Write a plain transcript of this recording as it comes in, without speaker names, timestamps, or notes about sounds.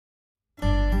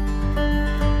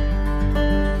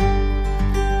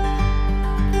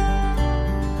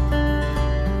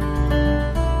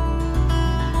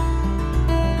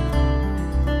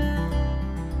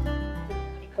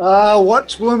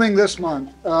What's blooming this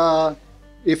month?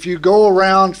 If you go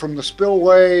around from the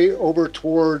spillway over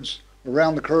towards,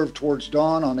 around the curve towards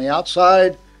Dawn on the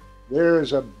outside, there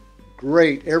is a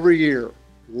great, every year,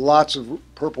 lots of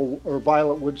purple or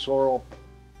violet wood sorrel.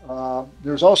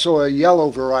 There's also a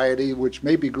yellow variety which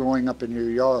may be growing up in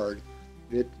your yard.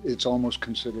 It's almost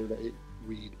considered a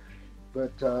weed,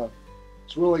 but it's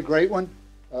a really great one.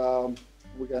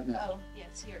 We got now. Oh,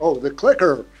 yes, here. Oh, the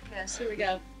clicker. Yes, here we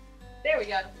go. There we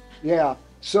go. Yeah,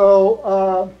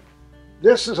 so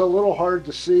this is a little hard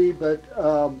to see, but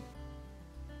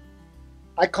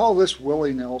I call this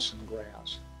Willie Nelson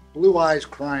grass. Blue eyes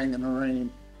crying in the rain.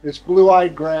 It's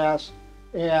blue-eyed grass,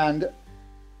 and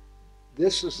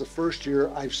this is the first year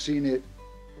I've seen it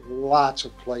lots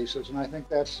of places, and I think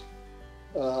that's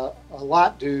a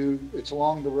lot due. It's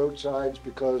along the roadsides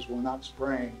because we're not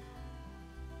spraying.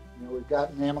 You know, we've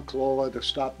gotten Amicalola to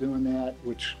stop doing that,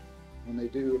 which when they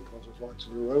do, it causes lots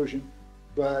of erosion.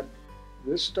 But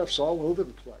this stuff's all over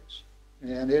the place,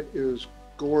 and it is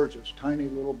gorgeous. Tiny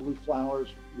little blue flowers,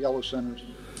 yellow centers.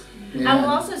 And I will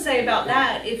also say about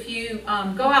that, if you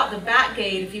go out the back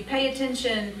gate, if you pay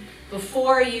attention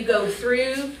before you go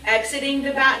through exiting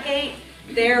the back gate,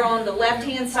 there on the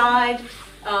left-hand side,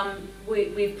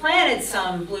 we've planted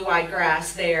some blue-eyed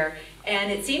grass there,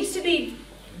 and it seems to be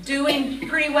doing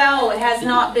pretty well. It has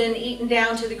not been eaten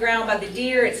down to the ground by the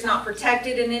deer. It's not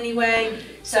protected in any way.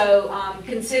 So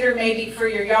consider maybe for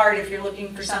your yard if you're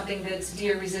looking for something that's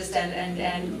deer resistant,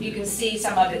 and you can see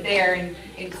some of it there in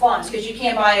clumps because you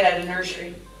can't buy it at a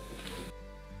nursery.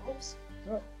 Oops.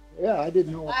 Oh, yeah, I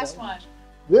didn't know. Last one.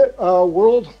 The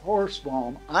World Horse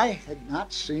Balm, I had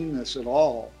not seen this at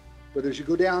all, but as you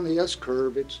go down the S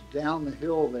curve, it's down the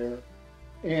hill there,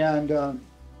 and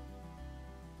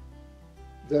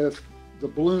the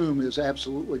bloom is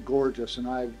absolutely gorgeous, and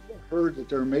I've heard that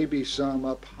there may be some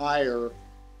up higher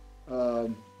at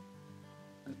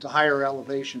the higher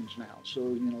elevations now. So,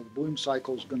 you know, the bloom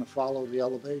cycle is going to follow the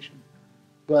elevation.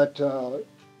 But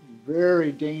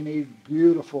very dainty,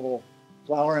 beautiful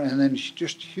flower, and then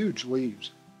just huge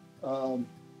leaves. On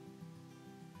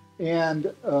your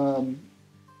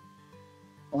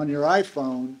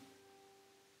iPhone,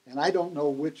 and I don't know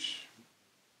which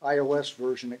iOS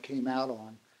version it came out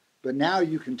on, but now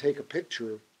you can take a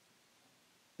picture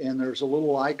and there's a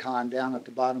little icon down at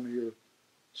the bottom of your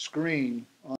screen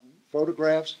on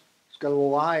photographs. It's got a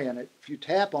little eye in it. If you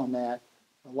tap on that,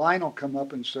 a line will come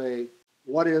up and say,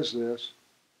 "What is this?"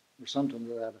 or something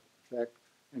to that effect.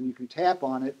 And you can tap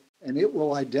on it and it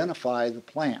will identify the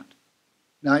plant.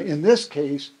 Now in this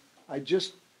case, I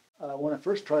just, when I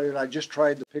first tried it, I just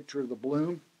tried the picture of the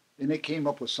bloom and it came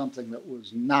up with something that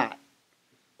was not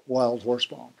wild horse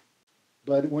balm.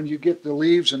 But when you get the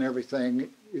leaves and everything,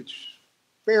 it's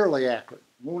fairly accurate.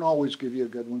 It won't always give you a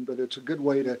good one, but it's a good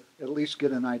way to at least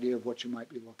get an idea of what you might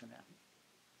be looking at.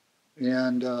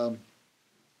 And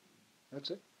that's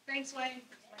it. Thanks, Wayne.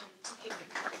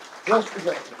 Just for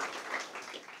that.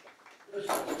 If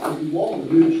you walk the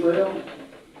blue trail,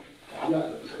 you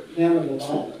got Canada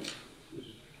Valley, which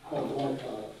is called White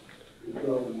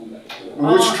growing on that trail.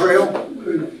 On which trail?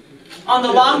 On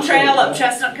the long trail up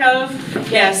Chestnut Cove,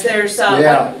 yes, there's,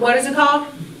 what is it called?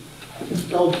 It's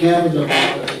called Canada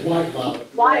Violet, White Violet.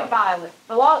 White violet.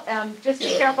 Just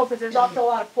be careful because there's also a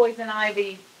lot of poison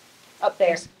ivy up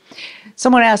there.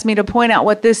 Someone asked me to point out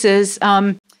what this is.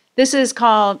 This is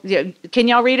called, can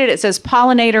y'all read it? It says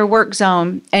Pollinator Work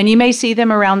Zone, and you may see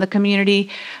them around the community.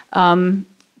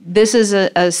 This is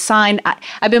a sign.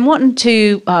 I've been wanting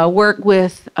to work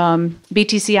with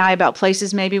BTCI about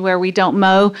places maybe where we don't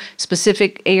mow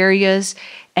specific areas.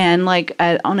 And like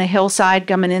on a hillside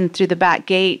coming in through the back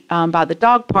gate by the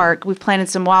dog park, we've planted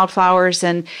some wildflowers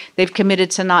and they've committed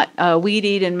to not weed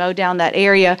eat and mow down that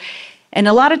area. And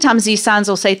a lot of times these signs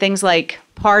will say things like,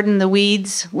 "Pardon the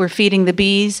weeds, we're feeding the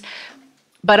bees."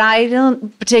 But I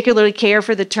don't particularly care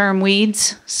for the term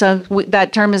weeds, so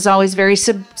that term is always very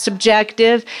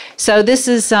subjective. So this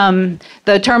is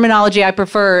the terminology I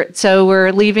prefer. So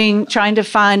we're trying to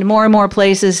find more and more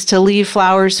places to leave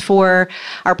flowers for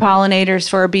our pollinators,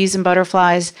 for our bees and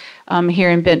butterflies here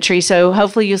in Bent Tree. So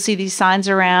hopefully you'll see these signs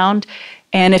around.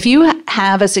 And if you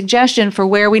have a suggestion for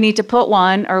where we need to put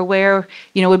one, or where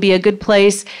would be a good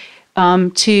place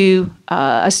to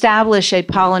establish a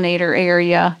pollinator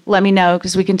area, let me know,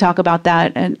 because we can talk about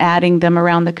that and adding them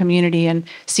around the community and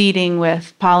seeding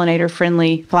with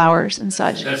pollinator-friendly flowers and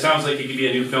such. That sounds like it could be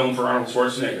a new film for Arnold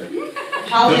Schwarzenegger. The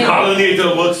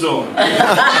Pollinator Work Zone.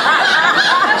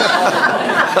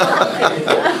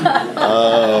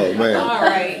 Oh, man. All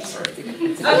right.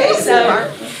 Okay,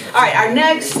 so, all right, our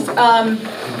next,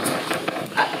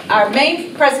 Our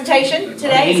main presentation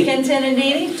today is Ken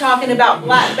Tenedini talking about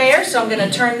black bears, so I'm going to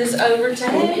turn this over to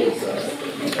him.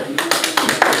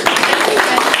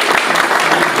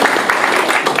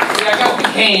 I got the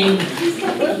cane.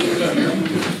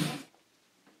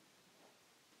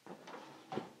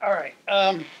 All right.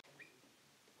 Let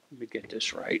me get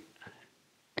this right.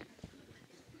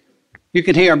 You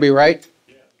can hear me, right?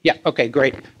 Yeah. Okay.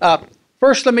 Great.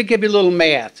 First, let me give you a little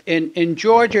math. In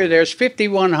Georgia, there's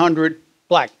 5,100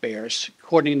 black bears,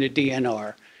 according to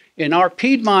DNR. In our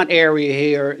Piedmont area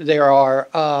here, there are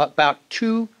about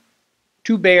two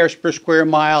bears per square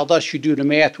mile. Thus, you do the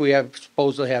math, we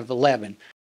supposedly have 11.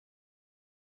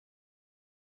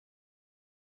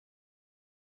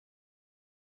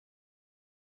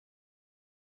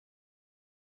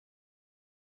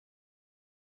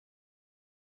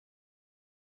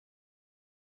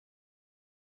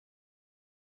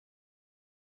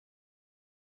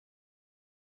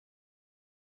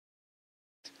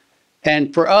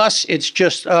 And for us, it's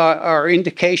just our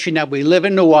indication that we live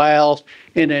in the wild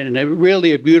in a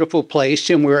really beautiful place,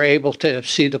 and we're able to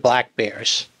see the black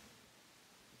bears.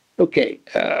 Okay.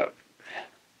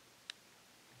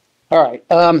 All right.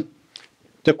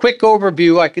 The quick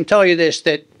overview, I can tell you this,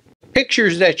 that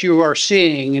pictures that you are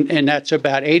seeing, and that's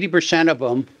about 80% of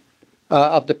them,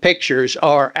 of the pictures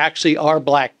are actually our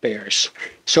black bears.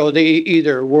 So they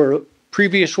either were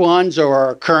previous ones or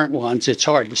are current ones. It's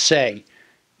hard to say.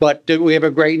 But we have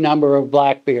a great number of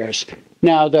black bears.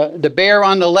 Now, the bear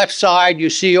on the left side, you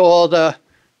see all up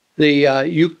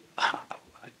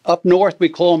north, we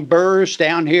call them burrs.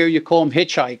 Down here, you call them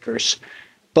hitchhikers.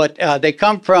 But they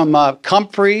come from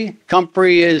comfrey.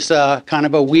 Comfrey is kind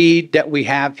of a weed that we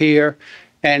have here.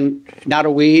 And not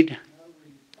a weed?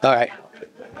 All right.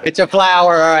 It's a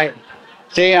flower, all right.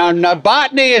 See,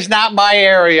 botany is not my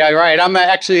area, right? I'm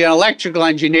actually an electrical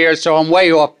engineer, so I'm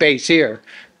way off base here.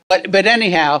 But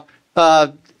anyhow,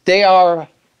 they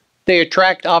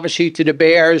attract obviously to the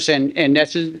bears, and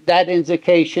that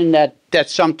indication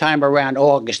that's sometime around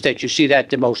August that you see that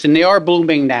the most, and they are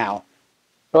blooming now,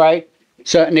 right?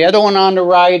 So, and the other one on the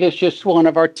right is just one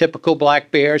of our typical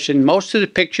black bears, and most of the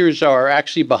pictures are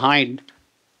actually behind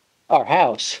our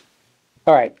house.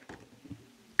 All right,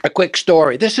 a quick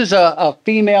story. This is a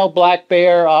female black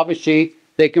bear. Obviously,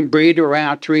 they can breed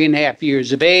around 3.5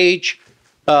 years of age.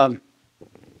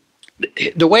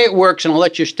 The way it works, and I'll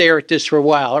let you stare at this for a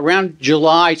while, around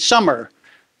July, summer,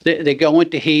 they go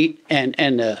into heat, and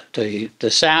the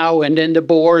sow and then the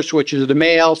boars, which is the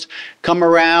males, come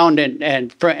around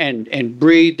and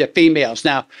breed the females.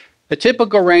 Now, the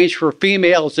typical range for a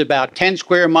female is about 10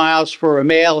 square miles. For a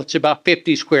male, it's about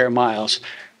 50 square miles.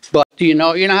 But you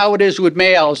know how it is with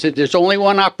males, that there's only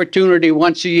one opportunity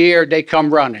once a year, they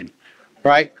come running,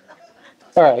 right?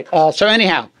 All right, so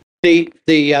anyhow.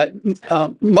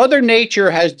 Mother Nature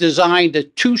has designed a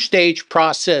two-stage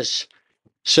process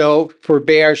so for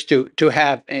bears to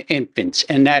have infants,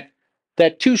 and that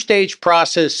two-stage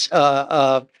process,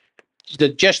 the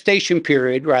gestation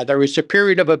period rather, is a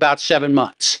period of about 7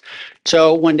 months.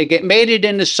 So when they get mated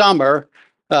in the summer,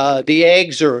 the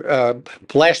eggs are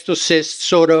blastocysts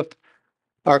sort of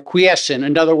are quiescent.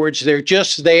 In other words, they're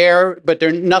just there, but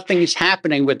nothing is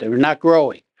happening with them. They're not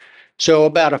growing. So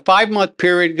about a 5-month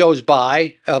period goes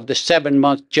by of the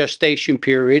 7-month gestation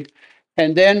period.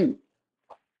 And then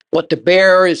what the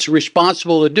bear is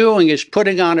responsible for doing is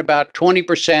putting on about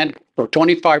 20% or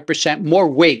 25% more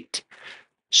weight.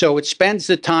 So it spends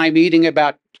the time eating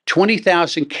about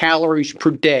 20,000 calories per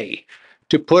day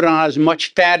to put on as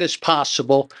much fat as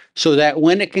possible so that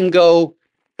when it can go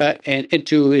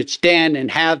into its den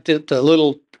and have the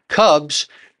little cubs,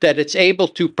 that it's able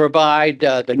to provide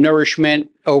the nourishment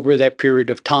over that period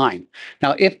of time.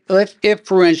 Now, if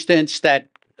for instance, that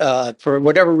for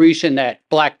whatever reason that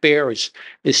black bear is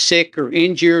sick or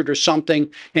injured or something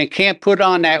and can't put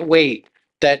on that weight,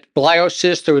 that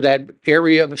bliocyst or that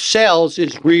area of cells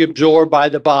is reabsorbed by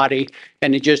the body,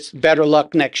 and it just better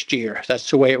luck next year.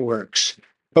 That's the way it works.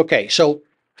 Okay, so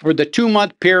for the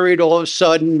 2-month period, all of a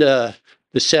sudden the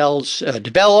cells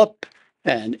develop.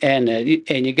 And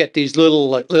you get these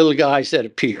little guys that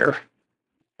appear.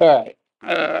 All right,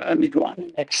 let me go on to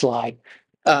the next slide.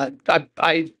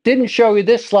 I didn't show you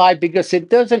this slide because it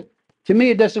doesn't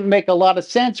make a lot of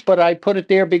sense, but I put it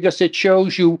there because it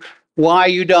shows you why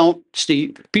you don't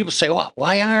see. People say, well,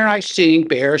 why aren't I seeing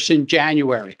bears in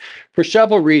January? For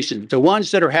several reasons. The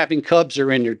ones that are having cubs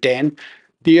are in their den.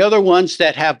 The other ones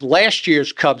that have last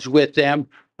year's cubs with them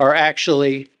are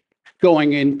actually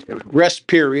going in rest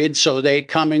periods, so they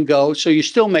come and go. So you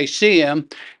still may see them.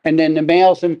 And then the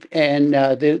males and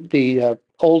the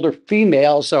older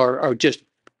females are just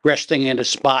resting in a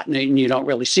spot and you don't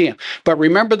really see them. But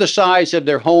remember the size of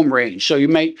their home range. So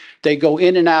they go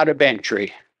in and out of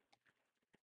entry.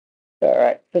 All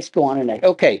right, let's go on to next.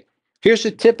 Okay, here's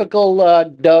a typical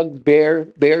Doug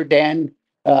bear den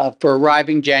for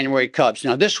arriving January cubs.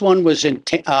 Now this one was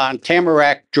on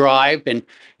Tamarack Drive, and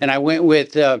I went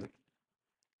with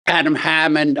Adam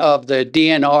Hammond of the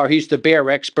DNR. He's the bear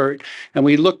expert, and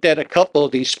we looked at a couple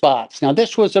of these spots. Now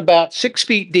this was about 6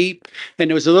 feet deep, and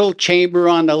there was a little chamber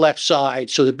on the left side,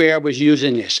 so the bear was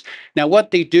using this. Now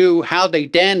what they do, how they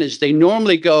den, is they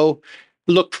normally go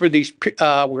look for these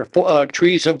where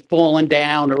trees have fallen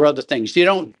down or other things. We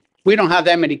don't have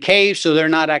that many caves, so they're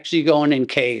not actually going in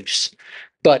caves.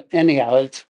 But anyhow,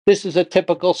 this is a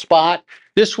typical spot.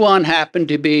 This one happened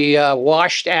to be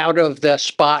washed out of the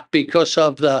spot because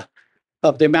of the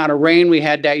amount of rain we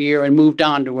had that year and moved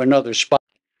on to another spot.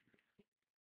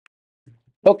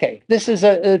 Okay, this is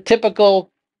a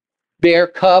typical bear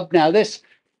cub. Now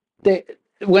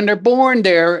when they're born,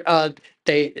 they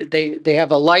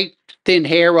have a light thin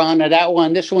hair on it. That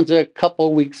one, this one's a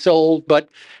couple weeks old, but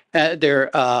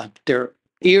their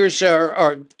ears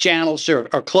are channels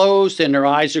are closed and their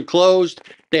eyes are closed.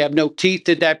 They have no teeth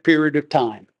at that period of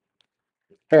time.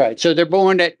 All right, so they're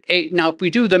born at 8. Now, if we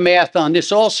do the math on this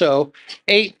also,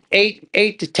 8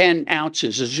 to 10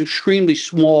 ounces is extremely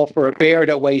small for a bear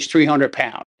that weighs 300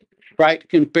 pounds, right?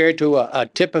 Compared to a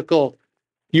typical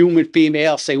human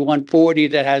female, say 140,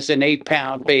 that has an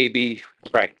 8-pound baby,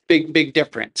 right? Big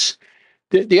difference.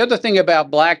 The other thing about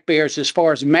black bears, as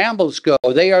far as mammals go,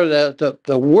 they are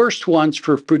the worst ones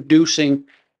for producing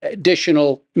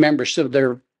additional members of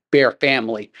their bear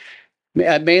family.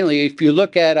 Mainly, if you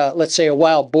look at, let's say, a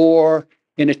wild boar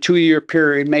in a 2-year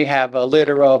period may have a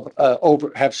litter of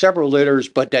have several litters,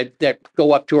 but that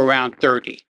go up to around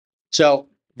 30. So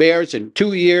bears in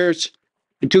 2 years,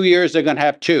 they're going to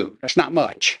have 2. That's not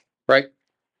much, right?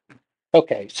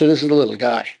 Okay, so this is a little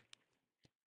guy.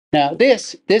 Now,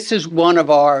 this is one of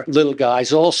our little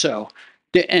guys also.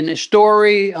 And the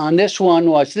story on this one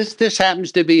was this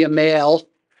happens to be a male,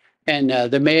 and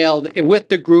the male, with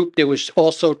the group, there was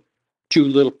also 2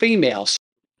 little females.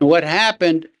 And what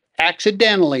happened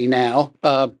accidentally now,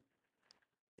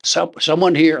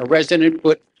 someone here, a resident,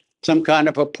 put some kind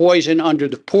of a poison under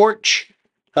the porch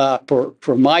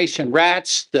for mice and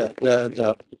rats.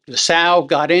 The sow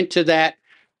got into that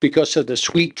because of the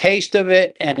sweet taste of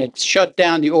it, and it shut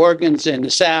down the organs in the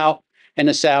sow, and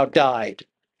the sow died.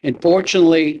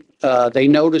 Unfortunately, they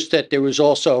noticed that there was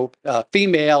also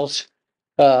females,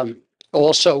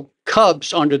 also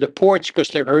cubs under the porch because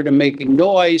they heard them making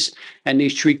noise, and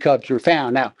these 3 cubs were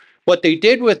found. Now, what they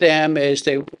did with them is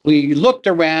we looked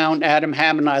around, Adam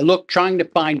Hammond and I looked, trying to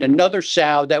find another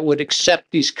sow that would accept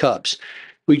these cubs.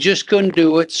 We just couldn't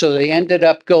do it, so they ended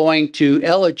up going to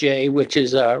Erosion, which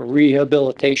is a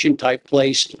rehabilitation type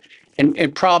place,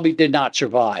 and probably did not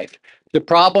survive. The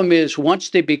problem is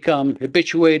once they become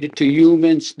habituated to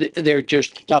humans, they're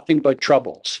just nothing but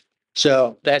troubles.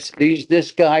 So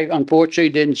this guy unfortunately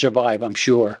didn't survive, I'm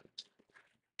sure.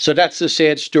 So that's the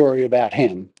sad story about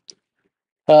him.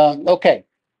 Okay.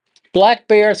 Black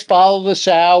bears follow the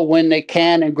sow when they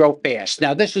can and grow fast.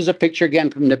 Now, this is a picture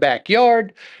again from the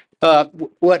backyard.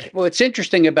 What's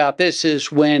interesting about this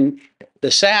is when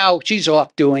the sow, she's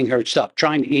off doing her stuff,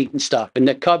 trying to eat and stuff, and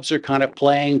the cubs are kind of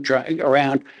playing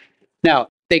around. Now,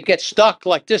 they get stuck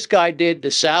like this guy did.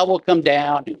 The sow will come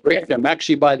down and grab them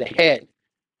actually by the head,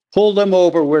 pull them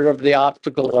over wherever the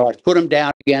obstacles are, put them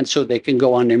down again so they can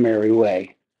go on their merry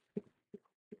way.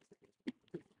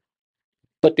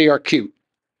 But they are cute.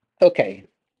 Okay.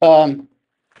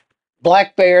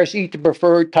 Black bears eat the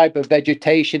preferred type of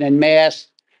vegetation and mast.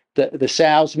 The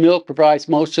sow's milk provides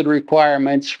most of the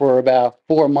requirements for about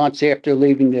 4 months after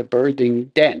leaving the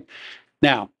birthing den.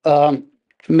 Now,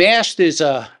 mast is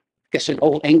I guess an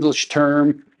old English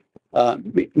term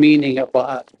meaning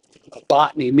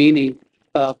botany, meaning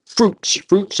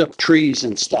fruits of trees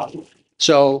and stuff.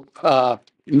 So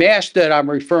mast that I'm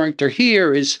referring to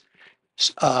here is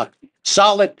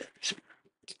solid.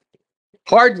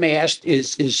 Hard mast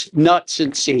is nuts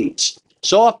and seeds.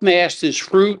 Soft mast is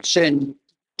fruits and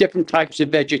different types of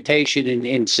vegetation and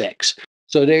insects.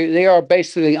 So they are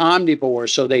basically omnivores,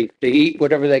 so they eat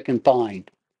whatever they can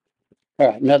find. All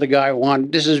right, another guy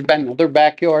this has been another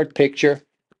backyard picture.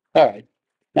 All right,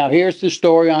 now here's the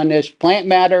story on this. Plant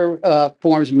matter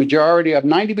forms a majority of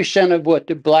 90% of what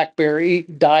the black bear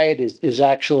diet is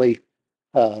actually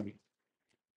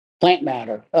plant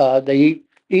matter. They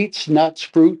eat nuts,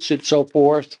 fruits, and so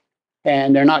forth,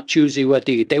 and they're not choosy what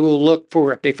to eat. They will look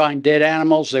for, if they find dead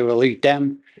animals, they will eat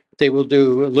them. They will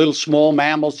do little small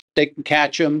mammals. They can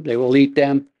catch them. They will eat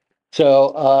them.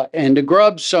 So, and the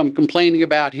grubs I'm complaining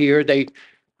about here,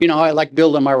 I like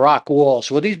building my rock walls.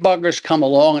 Well, these buggers come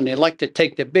along and they like to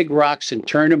take the big rocks and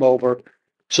turn them over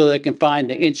so they can find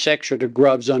the insects or the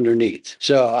grubs underneath.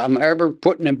 So I'm ever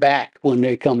putting them back when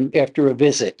they come after a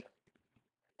visit.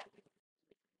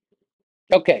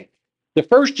 Okay. The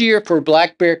first year for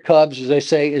black bear cubs, as they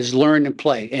say, is learn and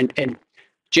play. And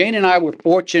Jane and I were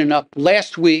fortunate enough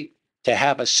last week to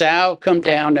have a sow come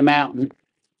down the mountain,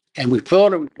 and we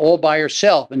filled it all by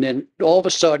herself. And then all of a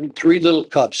sudden, 3 little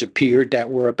cubs appeared that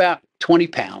were about 20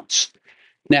 pounds.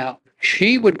 Now,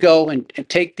 she would go and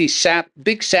take these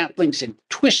big saplings and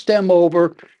twist them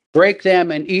over, break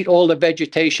them, and eat all the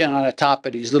vegetation on the top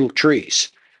of these little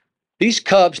trees. These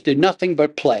cubs did nothing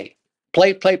but play,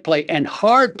 and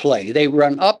hard play. They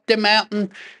run up the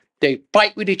mountain, they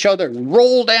fight with each other, and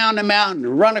roll down the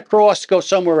mountain, run across, go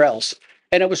somewhere else.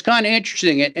 And it was kind of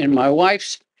interesting. In my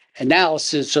wife's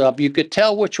analysis of, you could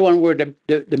tell which one where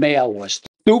the male was. The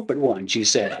stupid one, she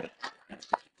said.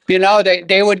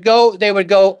 They would go,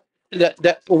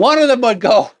 one of them would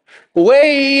go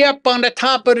way up on the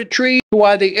top of the tree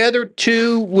while the other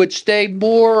 2 would stay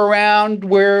more around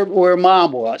where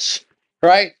mom was,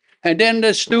 right? And then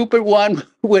the stupid one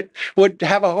would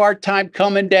have a hard time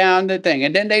coming down the thing,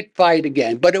 and then they'd fight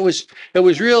again. But it was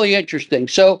really interesting.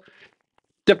 So,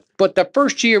 but the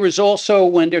first year is also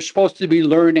when they're supposed to be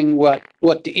learning what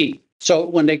to eat. So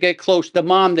when they get close to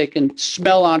mom, they can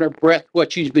smell on her breath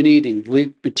what she's been eating,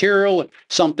 material,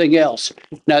 something else.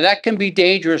 Now that can be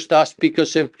dangerous to us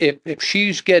because if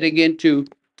she's getting into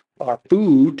our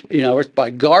food, it's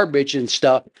by garbage and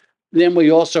stuff, then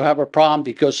we also have a problem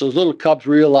because those little cubs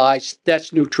realize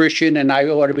that's nutrition and I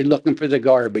ought to be looking for the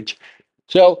garbage.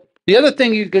 So the other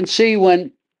thing you can see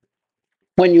when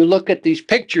you look at these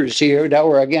pictures here that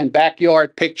were, again,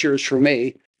 backyard pictures for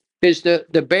me, is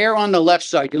the bear on the left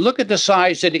side. You look at the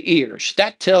size of the ears.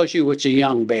 That tells you it's a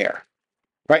young bear,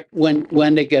 right?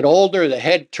 When they get older, the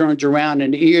head turns around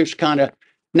and the ears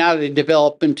now they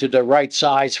develop into the right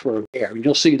size for a bear.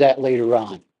 You'll see that later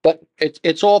on. But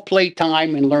it's all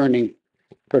playtime and learning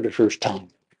for the first time.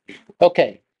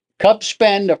 Okay, cubs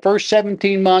spend the first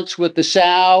 17 months with the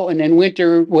sow and then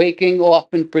winter waking,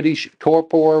 often for the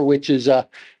torpor, which is a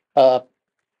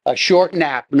short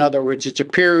nap. In other words, it's a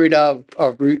period of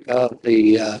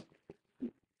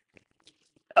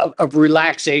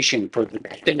relaxation for them.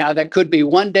 Now that could be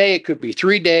 1 day, it could be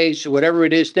 3 days, whatever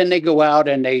it is. Then they go out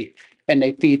and they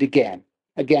feed again.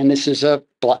 Again, this is a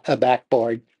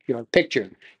backboard picture.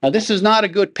 Now this is not a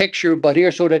good picture, but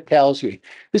here's what it tells me.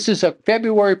 This is a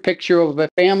February picture of a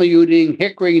family eating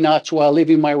hickory nuts while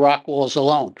leaving my rock walls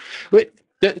alone. But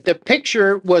the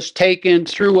picture was taken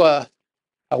through a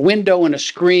window and a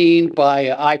screen by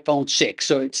an iPhone 6.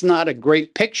 So it's not a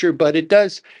great picture, but it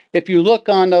does. If you look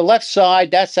on the left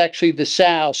side, that's actually the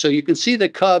sow. So you can see the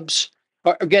cubs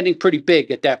are getting pretty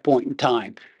big at that point in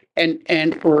time.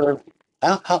 And for,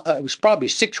 it was probably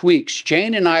 6 weeks,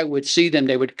 Jane and I would see them.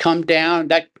 They would come down,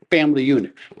 that family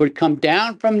unit would come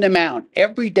down from the mountain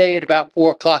every day at about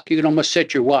 4 o'clock. You can almost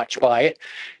set your watch by it.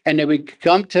 And they would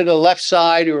come to the left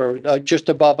side or just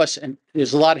above us. And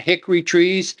there's a lot of hickory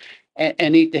trees.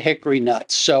 And eat the hickory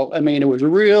nuts. So, I mean, it was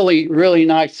really, really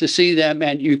nice to see them,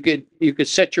 and you could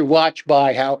set your watch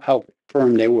by how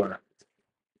firm they were.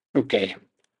 Okay.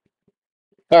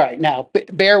 All right, now,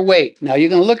 bear weight. Now, you're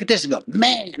going to look at this and go,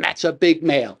 man, that's a big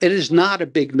male. It is not a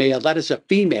big male. That is a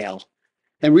female.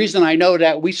 And the reason I know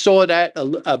that, we saw that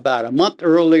about a month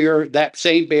earlier, that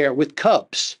same bear with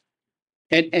cubs.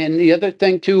 And the other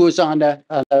thing, too, is on the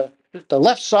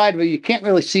left side of it, you can't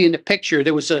really see in the picture,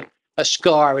 there was a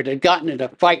scar. It had gotten in a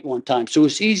fight one time, so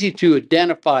it's easy to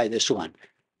identify this one.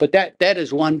 But that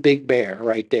is one big bear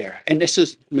right there. And this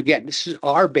is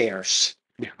our bears.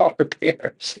 Our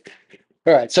bears.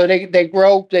 All right, so they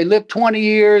grow, they live 20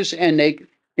 years and they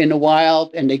in the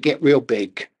wild and they get real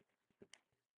big.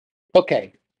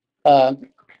 Okay.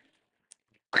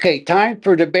 Okay, time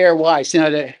for the bear wise.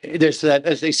 There's that,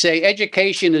 as they say,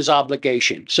 education is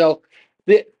obligation. So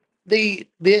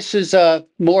this is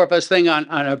more of a thing on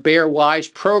a Bear Wise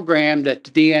program that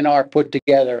the DNR put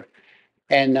together.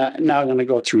 And now I'm going to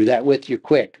go through that with you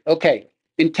quick. Okay.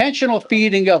 Intentional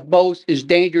feeding of both is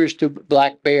dangerous to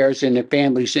black bears and their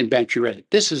families in Ventura.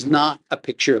 This is not a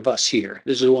picture of us here.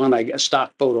 This is a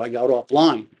stock photo I got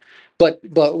offline. But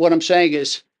what I'm saying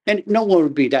is, and no one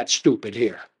would be that stupid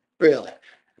here, really.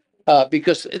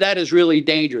 Because that is really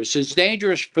dangerous. It's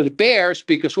dangerous for the bears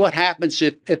because what happens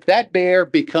if that bear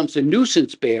becomes a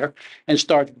nuisance bear and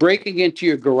starts breaking into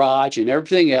your garage and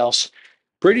everything else,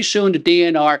 pretty soon the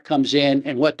DNR comes in,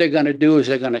 and what they're going to do is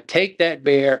they're going to take that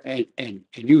bear and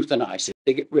euthanize it.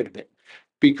 They get rid of it.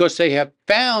 because they have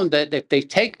found that if they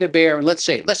take the bear and let's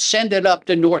send it up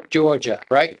to North Georgia,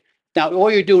 right? Now, all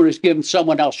you're doing is giving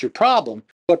someone else your problem.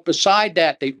 But beside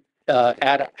that,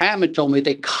 Adam Hammond told me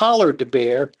they collared the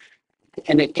bear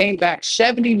and it came back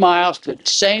 70 miles to the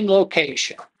same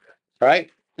location, right?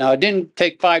 Now, it didn't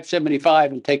take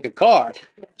 575 and take a car.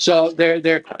 So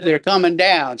they're coming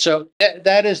down. So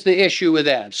that is the issue with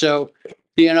that. So,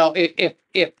 you know,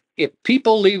 if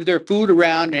people leave their food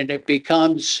around and it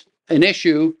becomes an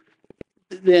issue,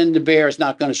 then the bear is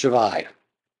not going to survive.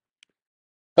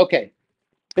 Okay,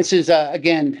 this is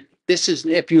again, this is,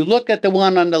 if you look at the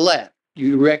one on the left,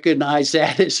 you recognize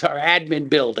that is our admin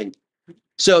building.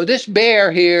 So this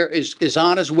bear here is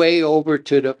on his way over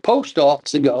to the post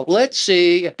office to go, let's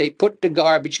see if they put the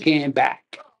garbage can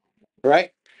back,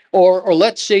 right? Or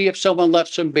let's see if someone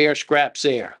left some bear scraps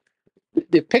there.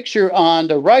 The picture on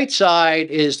the right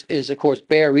side is of course,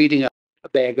 bear eating a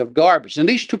bag of garbage. And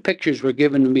these two pictures were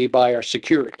given to me by our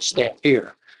security staff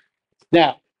here.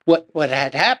 Now, what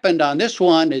had happened on this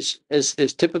one is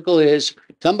typical is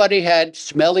somebody had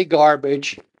smelly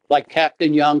garbage, like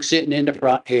Captain Young sitting in the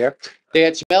front here. They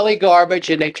had smelly garbage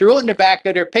and they threw it in the back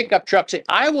of their pickup truck, say,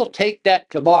 I will take that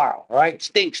tomorrow, right? It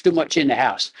stinks too much in the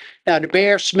house. Now the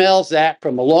bear smells that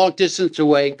from a long distance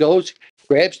away, goes,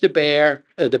 grabs the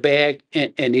bag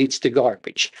and eats the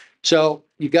garbage. So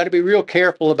you got to be real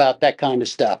careful about that kind of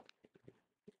stuff.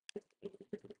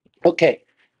 Okay,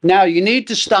 now you need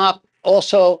to stop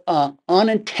also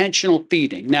unintentional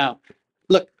feeding. Now,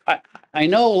 look, I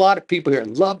know a lot of people here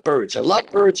love birds. I love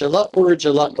birds. I love birds. I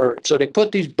love birds. So they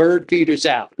put these bird feeders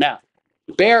out. Now,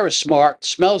 the bear is smart,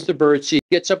 smells the bird seed,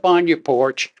 gets up on your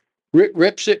porch,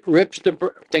 rips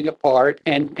the thing apart,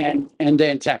 and then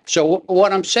attacks. So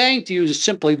what I'm saying to you is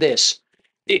simply this: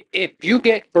 if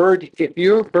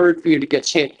your bird feeder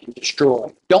gets hit and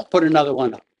destroyed, don't put another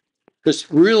one up, because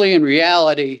really, in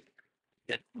reality,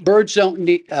 birds don't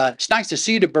need. It's nice to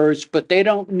see the birds, but they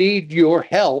don't need your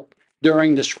help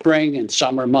during the spring and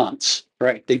summer months,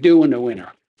 right? They do in the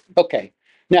winter. Okay.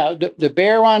 Now, the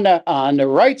bear on the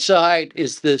right side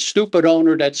is the stupid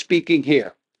owner that's speaking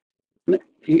here.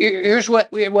 Here's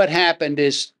what happened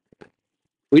is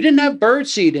we didn't have bird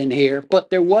seed in here, but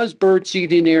there was bird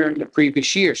seed in there in the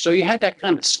previous year. So you had that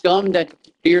kind of scum that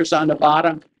appears on the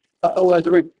bottom.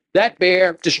 That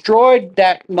bear destroyed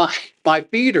my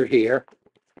feeder here.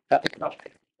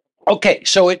 Okay,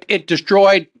 so it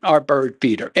destroyed our bird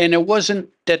feeder, and it wasn't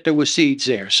that there was seeds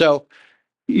there. So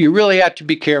you really have to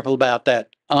be careful about that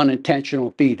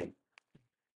unintentional feeding.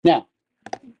 Now,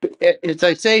 as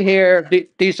I say here,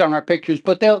 these aren't our pictures,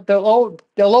 but they'll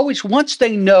always, once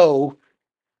they know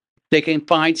they can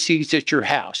find seeds at your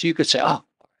house, you could say, oh,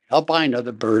 I'll buy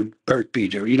another bird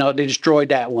feeder. You know, they destroyed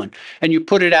that one, and you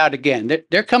put it out again.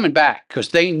 They're coming back because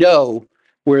they know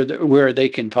where they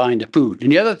can find the food.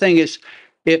 And the other thing is,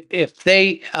 if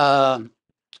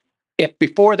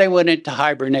before they went into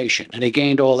hibernation and they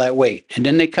gained all that weight, and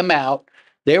then they come out,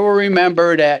 they will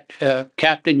remember that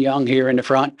Captain Young here in the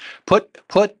front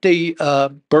put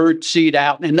the bird seed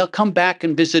out, and they'll come back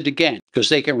and visit again because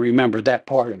they can remember that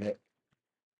part of it.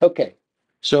 Okay,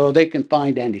 so they can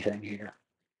find anything here.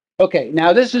 Okay,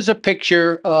 now this is a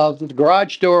picture of the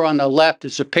garage door on the left.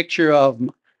 It's a picture of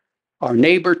our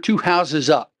neighbor 2 houses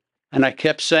up. And I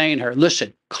kept saying to her,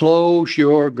 listen, close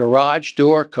your garage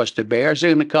door because the bears are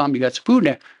going to come. You got some food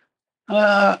there.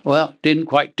 Well, didn't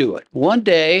quite do it. One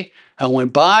day I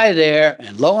went by there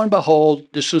and lo and behold,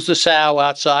 this was the sow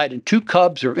outside and 2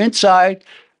 cubs are inside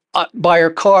by her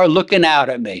car looking out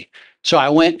at me. So I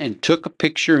went and took a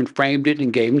picture and framed it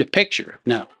and gave them the picture.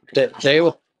 Now, they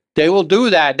will do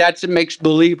that. That's what makes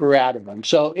believer out of them.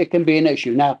 So it can be an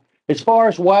issue. Now, as far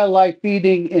as wildlife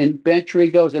feeding in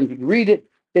Bentry goes, and if you read it,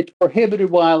 it's prohibited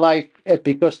wildlife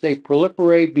because they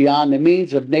proliferate beyond the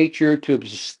means of nature to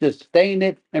sustain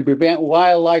it and prevent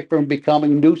wildlife from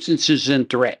becoming nuisances and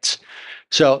threats.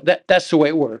 So that's the way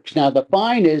it works. Now, the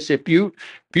fine is if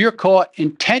you're caught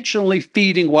intentionally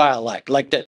feeding wildlife,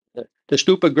 like the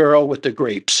stupid girl with the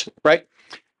grapes, right?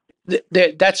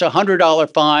 That's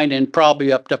 $100 fine and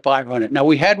probably up to $500. Now,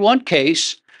 we had one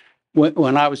case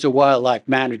when I was a wildlife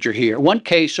manager here, one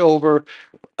case over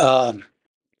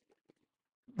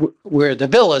where the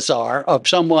villas are of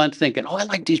someone thinking, oh, I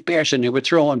like these bears, and they were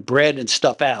throwing bread and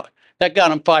stuff out. That got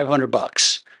them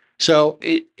 $500. So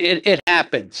it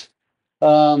happens.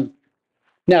 Now,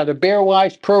 the Bear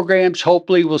Wise programs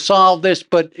hopefully will solve this,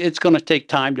 but it's going to take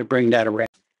time to bring that around.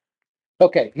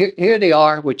 Okay, here they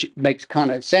are, which makes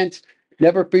kind of sense.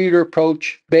 Never feed or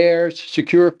approach bears,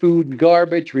 secure food and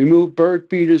garbage, remove bird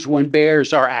feeders when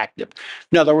bears are active.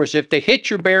 In other words, if they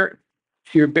hit your bird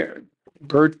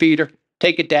feeder,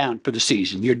 take it down for the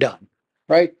season. You're done,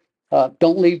 right?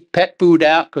 Don't leave pet food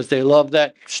out because they love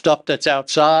that stuff that's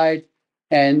outside.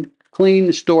 And clean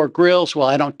the store grills. Well,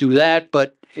 I don't do that,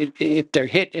 but if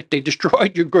they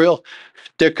destroyed your grill,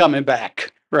 they're coming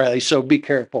back, right? So be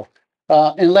careful.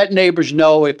 And let neighbors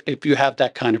know if you have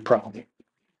that kind of problem.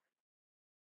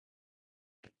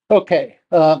 Okay,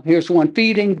 here's one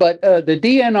feeding, but the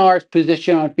DNR's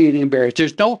position on feeding bears,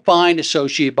 there's no fine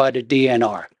associated by the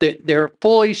DNR. They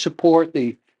fully support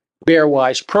the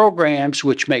Bear-Wise programs,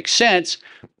 which makes sense.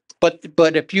 But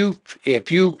if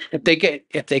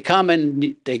they come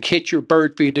and they hit your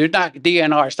bird feed,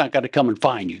 DNR is not going to come and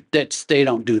fine you. They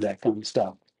don't do that kind of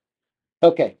stuff.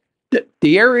 Okay,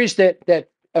 the areas that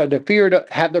are the fear to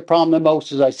have the problem the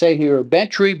most, as I say here, are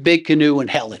Bentry, Big Canoe,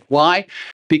 and Helen. Why?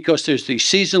 Because there's these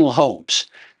seasonal homes.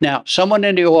 Now, someone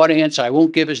in the audience, I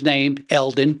won't give his name,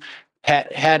 Eldon,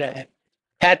 had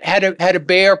a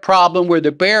bear problem where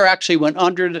the bear actually went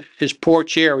under his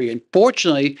porch area. And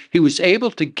fortunately, he was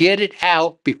able to get it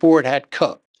out before it had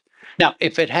cubs. Now,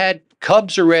 if it had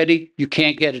cubs already, you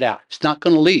can't get it out. It's not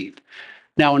going to leave.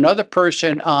 Now, another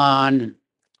person on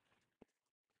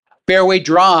Fairway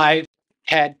Drive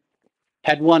had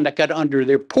one that got under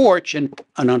their porch, and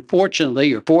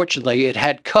unfortunately or fortunately, it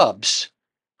had cubs,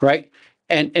 right?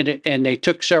 And they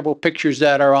took several pictures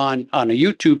that are on a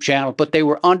YouTube channel, but they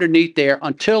were underneath there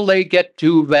until they get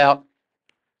to about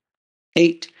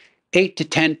 8 to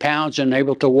 10 pounds and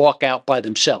able to walk out by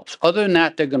themselves. Other than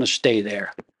that, they're going to stay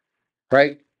there,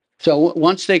 right? So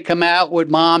once they come out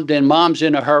with mom, then mom's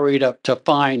in a hurry to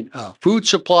find food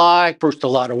supply, first a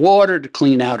lot of water to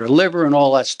clean out her liver and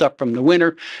all that stuff from the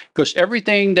winter, because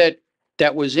everything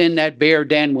that was in that bear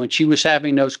den when she was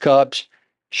having those cubs,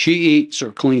 she eats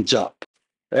or cleans up.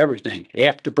 Everything,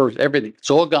 afterbirth, everything,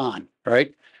 it's all gone,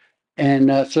 right?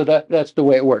 And so that's the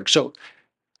way it works. So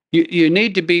we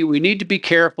need to be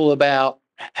careful about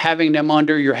having them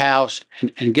under your house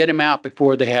and get them out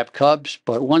before they have cubs.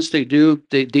 But once they do,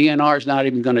 the DNR is not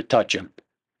even going to touch them.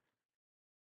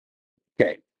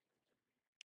 Okay.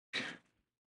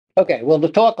 Okay. Well,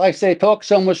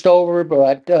 talk's almost over,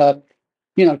 but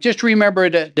just remember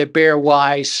the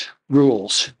Bear-Wise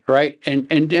rules, right?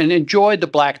 And enjoy the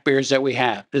black bears that we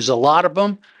have. There's a lot of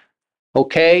them.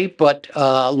 Okay, but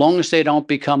as long as they don't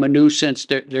become a nuisance,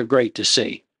 they're great to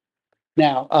see.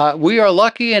 Now, we are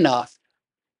lucky enough,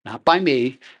 not by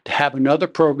me, to have another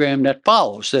program that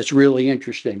follows that's really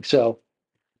interesting. So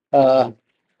I'll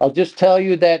just tell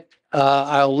you that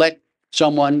I'll let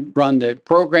someone run the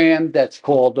program that's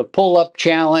called the Pull-Up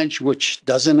Challenge, which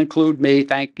doesn't include me,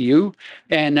 thank you.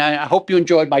 And I hope you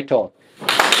enjoyed my talk.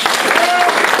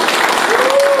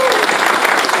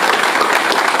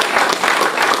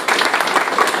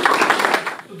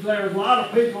 There are a lot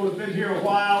of people who have been here a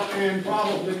while and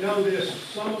probably know this.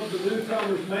 Some of the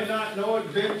newcomers may not know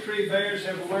it. Bentry bears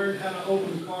have learned how to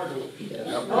open car doors.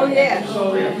 Oh, yeah.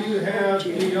 So if you have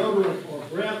deodorant or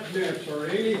breath mints or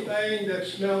anything that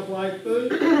smells like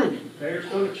food, bear's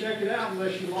going to check it out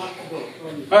unless you lock the door.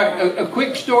 All right, a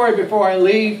quick story before I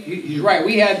leave. He's right.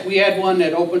 We had one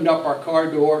that opened up our car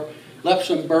door, left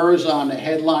some burrs on the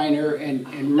headliner, and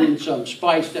ruined some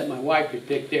spice that my wife had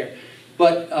picked there.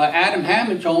 But Adam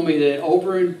Hammond told me that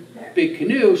over in Big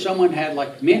Canoe, someone had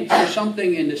like mints or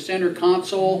something in the center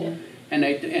console, and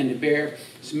the bear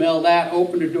smelled that,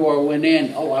 opened the door, went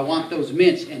in. Oh, I want those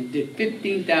mints, and did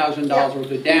 $15,000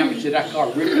 worth of damage to that car,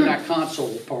 ripping that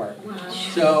console apart.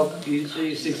 So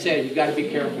he said you got to be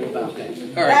careful about that. All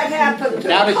right. That happened to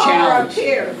Now a the car challenge. up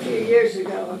here a few years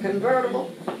ago, a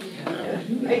convertible.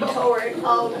 They tore it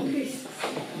all to pieces.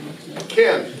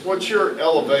 Ken, what's your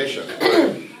elevation?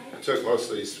 Took most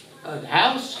of these. The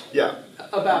house? Yeah.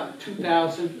 About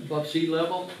 2,000 above sea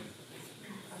level.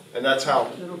 And that's how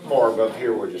far above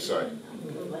here would you say?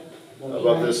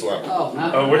 Above this level? Oh,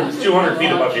 not Oh, we're 200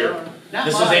 feet above here. Not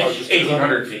This much. is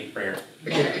 1,800 feet right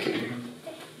here.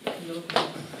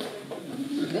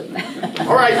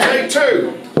 All right, take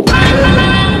two.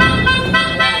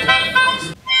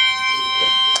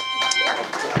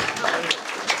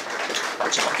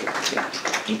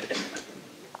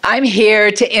 I'm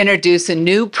here to introduce a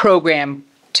new program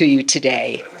to you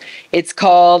today. It's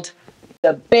called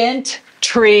the Bent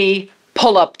Tree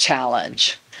Pull-Up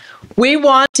Challenge. We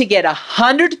want to get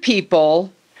 100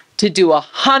 people to do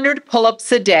 100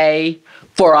 pull-ups a day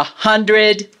for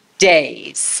 100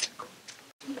 days.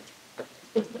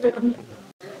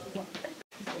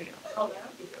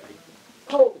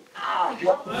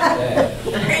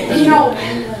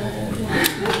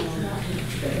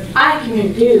 I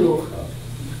can do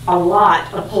a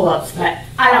lot of pull-ups, but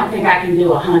I don't think I can do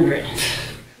 100.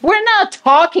 We're not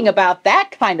talking about that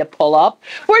kind of pull-up.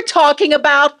 We're talking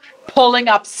about pulling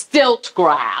up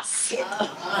stiltgrass.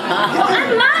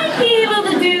 I might be able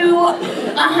to do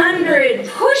 100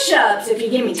 push-ups if you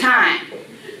give me time.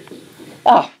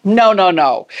 Oh, no, no,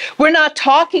 no. We're not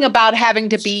talking about having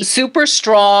to be super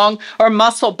strong or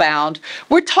muscle bound.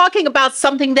 We're talking about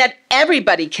something that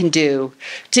everybody can do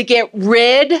to get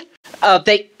rid of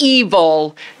the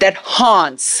evil that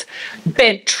haunts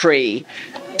Bent Tree.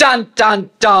 Dun, dun,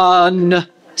 dun.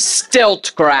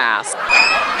 Stiltgrass.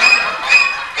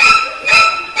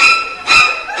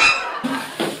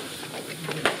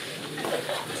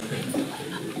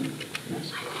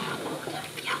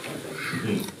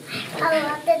 I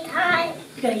want the time.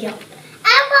 You gotta yell.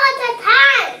 I want the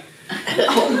time.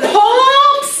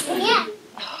 Pull-ups? Yeah.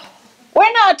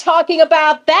 We're not talking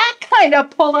about that kind of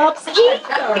pull-ups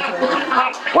either.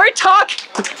 We're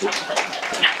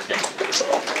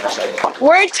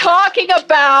talking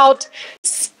about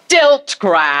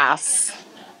stiltgrass.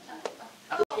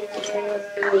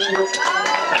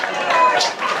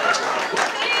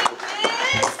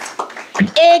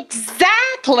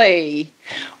 Exactly.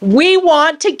 We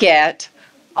want to get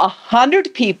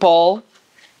 100 people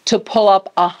to pull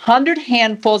up 100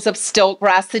 handfuls of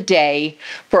stiltgrass a day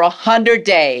for 100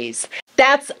 days.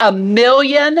 That's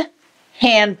 1,000,000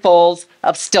 handfuls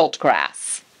of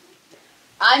stiltgrass.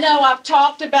 I know I've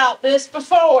talked about this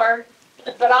before,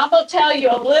 but I'm going to tell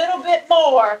you a little bit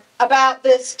more about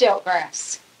this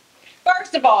stiltgrass.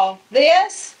 First of all,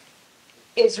 this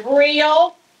is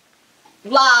real,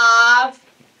 live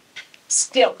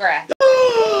stiltgrass.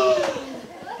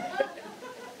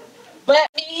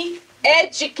 Let me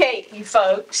educate you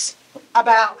folks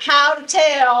about how to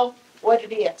tell what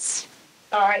it is.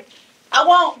 All right. I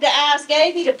want to ask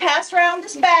Amy to pass around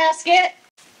this basket.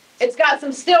 It's got some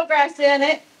stiltgrass in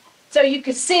it so you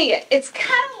can see it. It's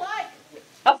kind of like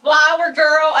a flower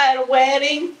girl at a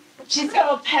wedding. She's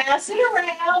going to pass it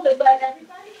around and let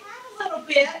everybody have a little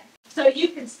bit so you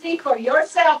can see for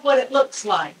yourself what it looks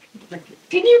like.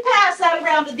 Can you pass that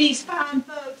around to these fine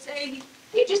folks, Amy?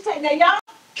 You just say, now y'all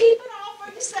keep it all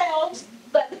for yourselves.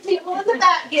 Let the people in the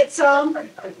back get some.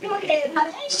 Go ahead,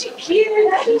 honey. Ain't she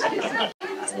cute?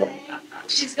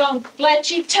 She's going to let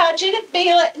you touch it and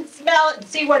feel it and smell it and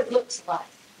see what it looks like.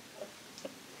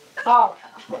 All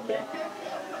right.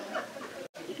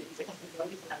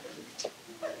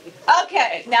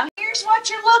 Okay, now here's what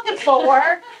you're looking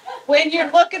for when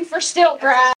you're looking for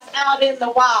stiltgrass out in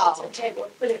the wild.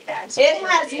 It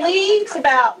has leaves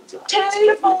about 2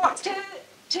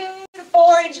 to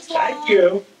 4 inches long. Thank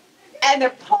you. And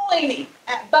they're pointy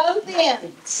at both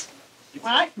ends.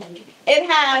 Right? It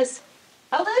has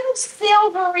a little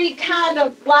silvery kind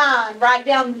of line right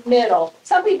down the middle.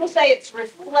 Some people say it's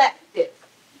reflective.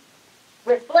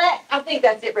 I think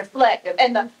that's it, reflective.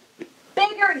 And the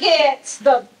bigger it gets,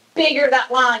 the bigger that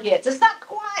line gets. It's not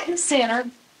quite in the center.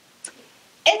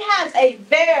 It has a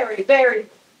very, very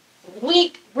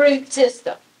weak root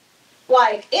system.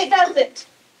 Like, it doesn't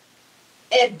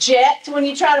eject when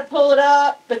you try to pull it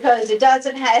up because it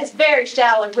doesn't have, it's very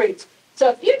shallow roots. So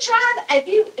if you're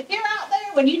out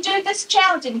there when you do this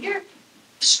challenge and you're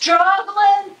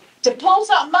struggling to pull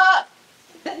something up,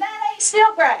 then that ain't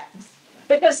stiltgrass.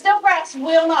 Because stiltgrass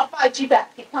will not fight you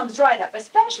back. It comes right up.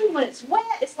 Especially when it's wet,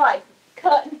 it's like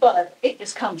cutting butter. It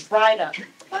just comes right up.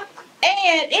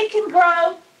 And it can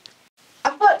grow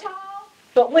a foot tall,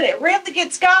 but when it really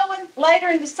gets going later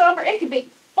in the summer, it can be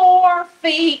 4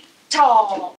 feet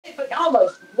tall. It can be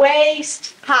almost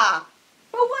waist high.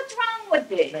 But what's wrong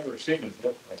with it? Never seen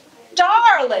it.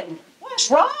 Darling, what's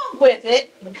wrong with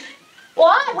it? Well,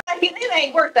 I reckon it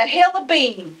ain't worth a hill of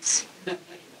beans.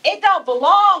 It don't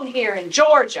belong here in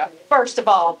Georgia, first of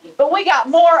all. But we got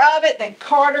more of it than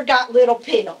Carter got little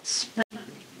pills.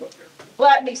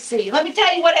 Let me see. Let me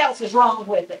tell you what else is wrong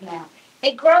with it now.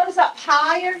 It grows up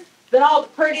higher than all the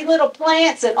pretty little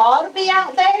plants that ought to be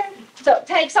out there. So it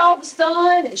takes all the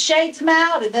sun and shades them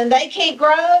out, and then they can't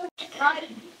grow. Right?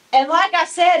 And like I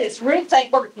said, its roots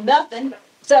ain't worth nothing.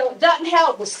 So it doesn't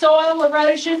help with soil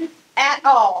erosion at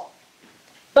all.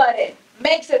 But it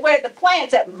makes it where the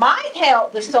plants that might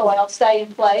help the soil stay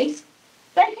in place,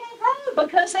 they can't grow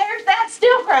because there's that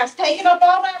stiltgrass taking up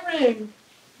all that room.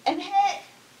 And heck,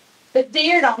 the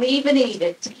deer don't even eat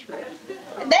it.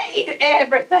 And they eat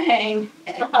everything.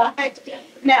 Right?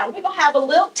 Now, we're going to have a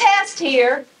little test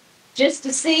here just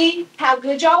to see how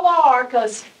good y'all are,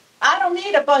 because I don't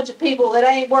need a bunch of people that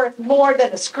ain't worth more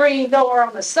than a screen door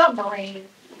on a submarine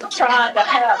trying to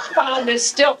find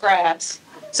this stiltgrass.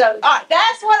 So, all right,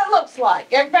 that's what it looks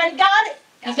like. Everybody got it?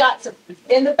 You got some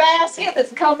in the basket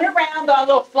that's coming around, our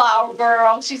little flower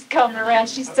girl. She's coming around.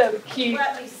 She's so cute.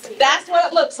 That's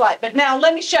what it looks like. But now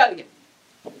let me show you.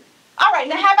 All right,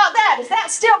 now how about that? Is that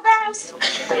Stiltgrass?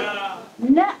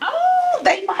 No. Oh,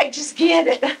 they might just get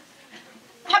it.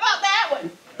 How about that one?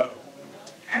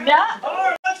 No.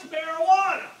 Oh, that's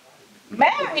marijuana.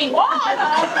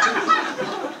 Marijuana?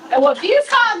 Well, if you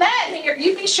find that here,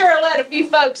 you be sure to let a few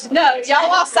folks know. Y'all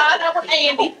all sign up with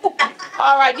Andy.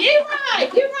 All right, you're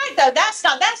right though. That's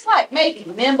like maybe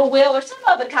Nimblewheel or some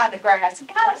other kind of grass.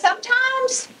 God,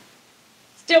 sometimes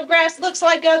Stiltgrass looks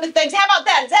like other things. How about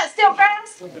that? Is that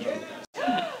Stiltgrass?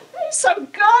 That's so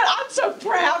good. I'm so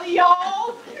proud of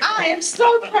y'all. I am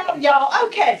so proud of y'all.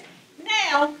 Okay,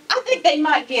 now I think they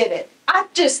might get it. I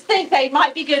just think they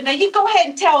might be good. Now you go ahead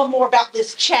and tell them more about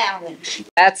this challenge.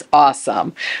 That's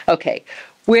awesome. Okay,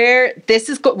 we're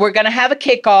going to have a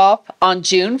kickoff on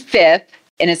June 5th,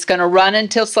 and it's going to run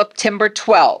until September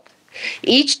 12th.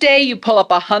 Each day you pull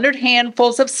up 100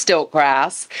 handfuls of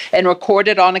Stiltgrass and record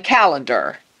it on a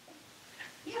calendar.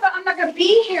 Yeah, but I'm not going to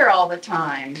be here all the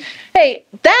time. Hey,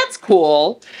 that's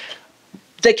cool.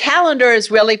 The calendar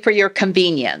is really for your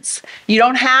convenience. You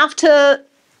don't have to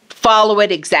follow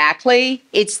it exactly.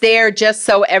 It's there just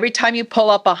so every time you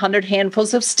pull up 100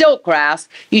 handfuls of Stiltgrass,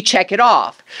 you check it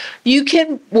off. You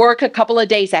can work a couple of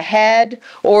days ahead,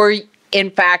 or in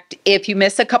fact, if you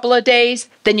miss a couple of days,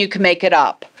 then you can make it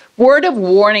up. Word of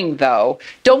warning though,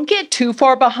 don't get too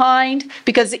far behind,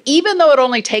 because even though it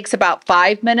only takes about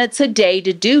 5 minutes a day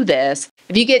to do this,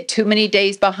 if you get too many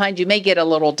days behind, you may get a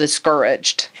little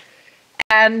discouraged.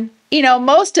 And, you know,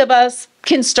 most of us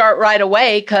can start right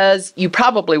away because you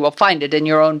probably will find it in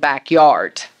your own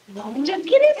backyard. Just get in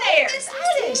there.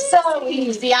 That is so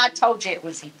easy. I told you it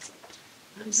was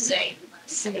easy.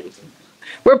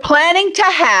 We're planning to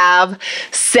have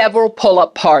several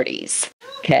pull-up parties.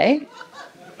 Okay?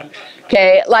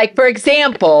 Okay, like for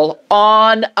example,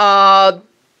 on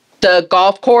the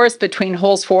golf course between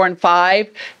holes 4 and 5,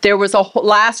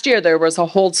 last year there was a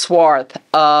whole swath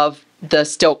of the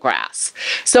Stiltgrass.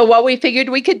 So what we figured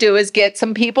we could do is get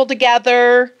some people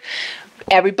together,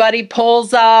 everybody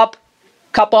pulls up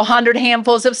a couple hundred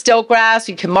handfuls of Stiltgrass,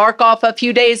 you can mark off a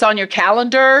few days on your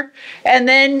calendar, and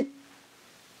then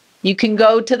you can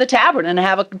go to the tavern and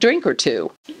have a drink or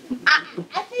two.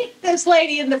 I think this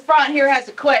lady in the front here has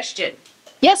a question.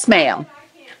 Yes, ma'am.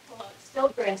 I can't pull up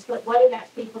Stiltgrass, but what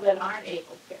about people that aren't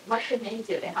able to? What can they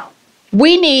do to help?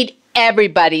 We need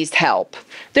everybody's help.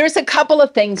 There's a couple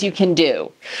of things you can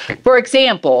do. For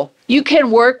example, you can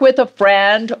work with a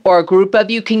friend, or a group of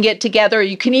you can get together.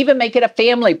 You can even make it a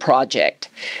family project.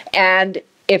 And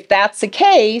if that's the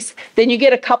case, then you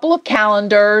get a couple of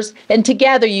calendars, and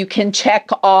together you can check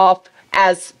off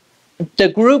as the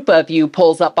group of you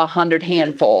pulls up 100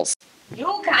 handfuls.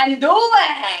 You can do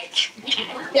that.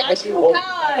 Yes, you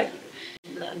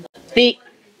can.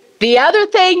 The other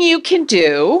thing you can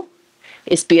do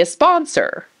is be a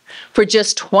sponsor. For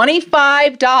just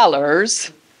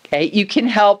 $25, okay, you can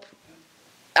help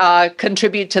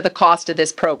contribute to the cost of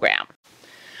this program.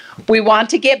 We want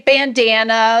to get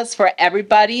bandanas for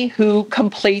everybody who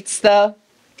completes the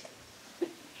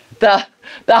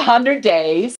 100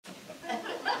 days.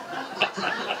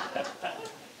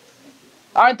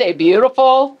 Aren't they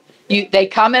beautiful? They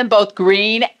come in both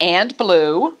green and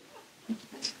blue.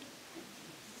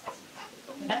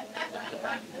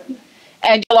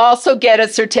 And you'll also get a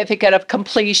certificate of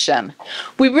completion.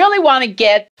 We really want to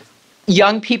get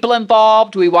young people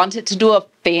involved. We wanted to do a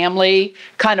family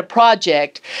kind of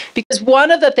project, because one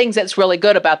of the things that's really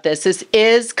good about this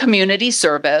is community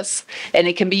service, and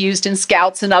it can be used in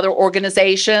Scouts and other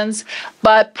organizations.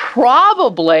 But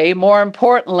probably more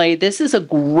importantly, this is a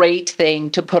great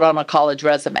thing to put on a college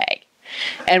resume.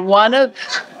 And one of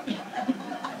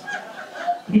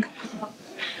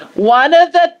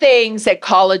the things that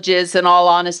colleges, in all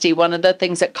honesty, one of the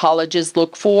things that colleges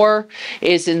look for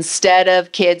is, instead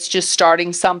of kids just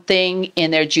starting something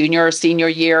in their junior or senior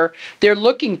year, they're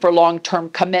looking for long-term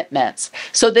commitments.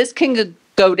 So this can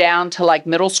go down to like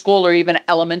middle school or even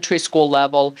elementary school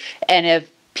level. And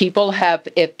if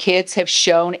kids have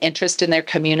shown interest in their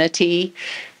community,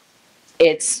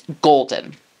 it's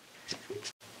golden.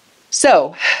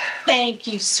 So, thank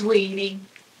you, sweetie.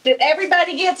 Did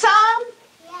everybody get some?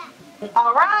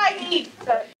 All righty.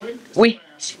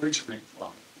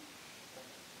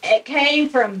 It came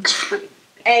from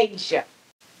Asia.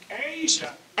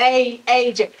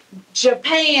 Asia.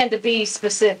 Japan, to be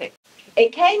specific.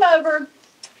 It came over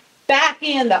back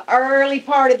in the early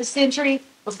part of the century,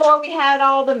 before we had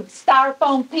all the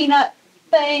styrofoam peanut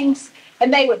things,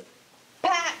 and they would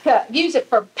pack use it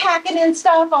for packing and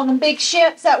stuff on the big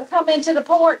ships that would come into the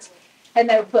ports. And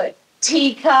they would put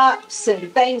teacups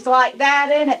and things like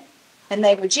that in it. And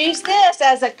they would use this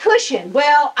as a cushion.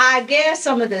 Well, I guess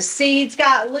some of the seeds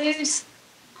got loose.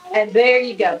 And there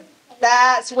you go.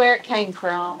 That's where it came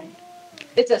from.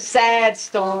 It's a sad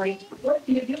story. What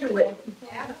do you do with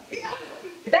it?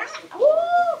 That,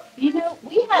 you know,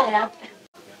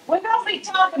 we're going to be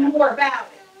talking more about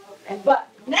it. But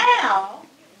now,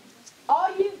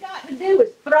 all you've got to do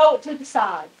is throw it to the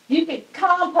side. You can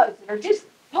compost it or just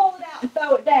pull it out and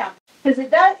throw it down. Because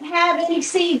it doesn't have any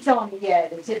seeds on it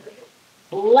yet. It's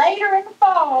later in the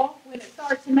fall when it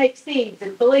starts to make seeds.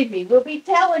 And believe me, we'll be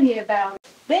telling you about it.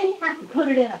 Then you have to put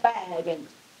it in a bag and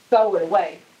throw it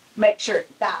away. Make sure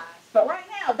it dies. But right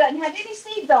now, it doesn't have any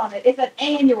seeds on it. It's an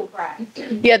annual grass.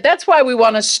 Yeah, that's why we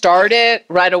want to start it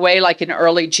right away, like in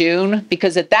early June,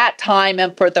 because at that time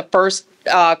and for the first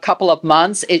couple of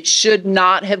months, it should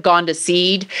not have gone to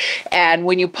seed. And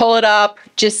when you pull it up,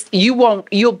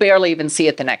 you'll barely even see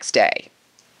it the next day.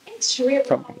 It's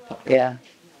shriveled. Yeah.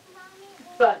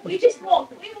 But we want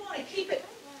to keep it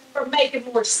from making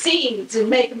more seeds and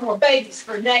making more babies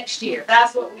for next year.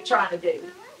 That's what we're trying to do.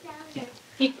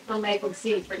 Keep it from making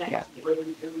seeds for next year.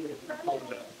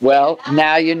 Well,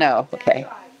 now you know. Okay.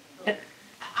 I'm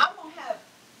going to have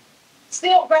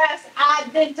Stiltgrass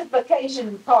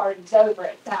identification parties over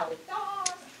at Sally.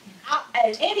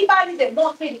 And anybody that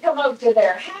wants me to come over to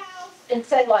their house and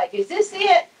say, like, is this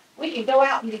it? We can go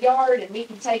out in the yard and we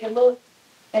can take a look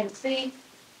and see.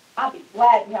 I'll be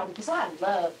glad to help because I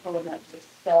love pulling up this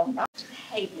stuff. I just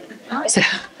hate it.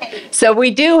 So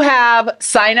we do have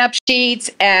sign-up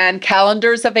sheets and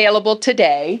calendars available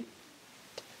today.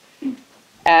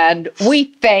 And we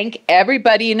thank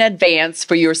everybody in advance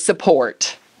for your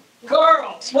support.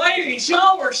 Girls, ladies,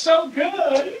 y'all are so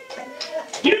good.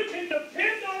 You can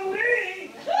depend on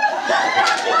me.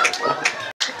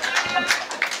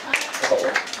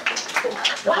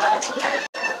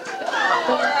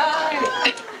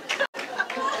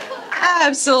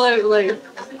 Absolutely.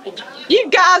 You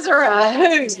guys are a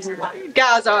hoot. You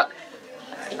guys are.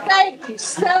 Thank you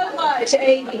so much,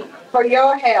 Amy, for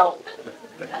your help.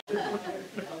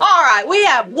 All right, we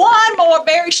have one more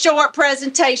very short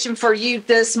presentation for you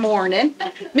this morning.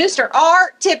 Mr.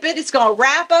 Art Tippit is going to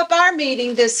wrap up our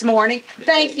meeting this morning.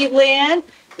 Thank you, Lynn.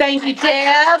 Thank you,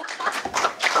 Deb.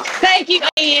 Thank you,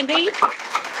 Andy.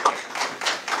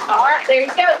 All right, there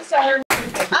you go, sir.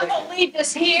 I'm going to leave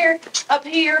this up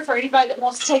here for anybody that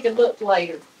wants to take a look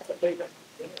later.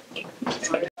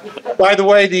 By the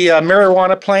way, the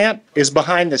marijuana plant is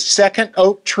behind the second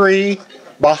oak tree,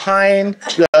 behind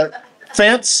the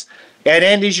fence at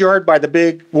Andy's yard by the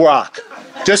big rock.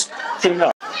 Just so you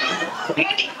know.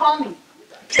 Andy, call me.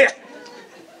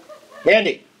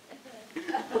 Andy.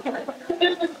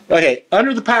 Okay,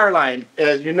 Under the Powerline,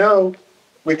 as you know,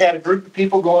 we've had a group of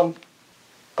people going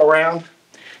around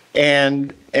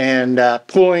and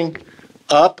pulling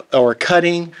up or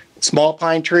cutting small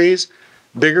pine trees.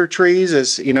 Bigger trees,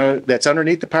 as you know, that's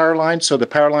underneath the power line, so the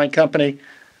power line company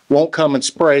won't come and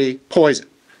spray poison.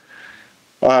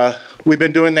 We've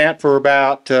been doing that for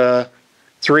about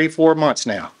 3-4 months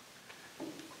now.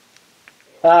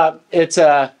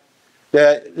 The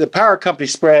power company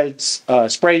sprays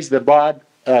the broad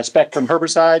spectrum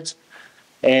herbicides,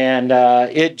 and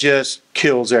it just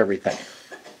kills everything.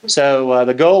 So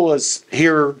the goal was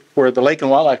here for the Lake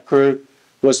and Wildlife crew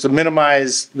was to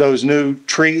minimize those new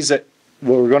trees that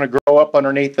were going to grow up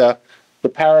underneath the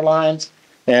power lines,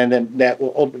 and then that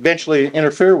will eventually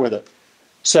interfere with it.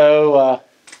 So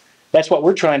that's what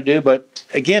we're trying to do. But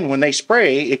again, when they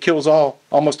spray, it kills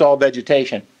almost all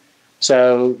vegetation.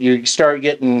 So you start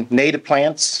getting native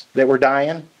plants that were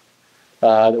dying,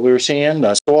 that we were seeing.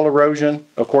 Soil erosion,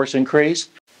 of course, increased.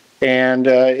 And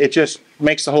it just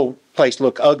makes the whole place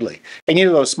look ugly. And you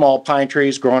know those small pine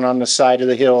trees growing on the side of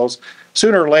the hills,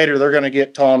 sooner or later they're going to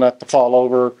get tall enough to fall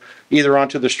over either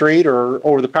onto the street or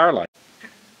over the power line.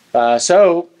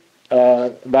 So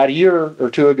about a year or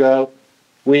two ago,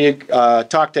 we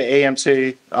talked to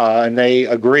AMC and they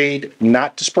agreed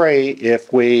not to spray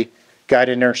if we got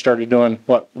in there and started doing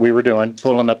what we were doing,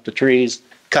 pulling up the trees,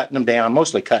 cutting them down,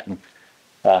 mostly cutting.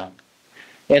 And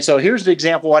so here's the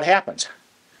example of what happens.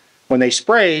 When they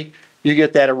spray, you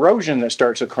get that erosion that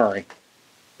starts occurring.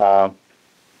 And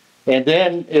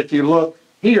then if you look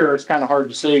here, it's kind of hard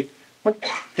to see.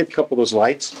 Hit a couple of those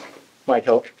lights, might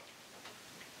help.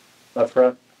 Up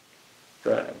front.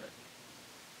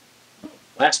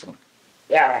 Last one.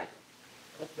 Yeah.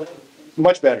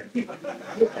 Much better.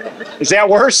 Is that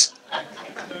worse?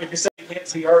 You say you can't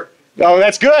see art. Oh,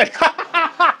 that's good.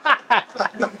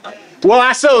 Well,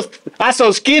 I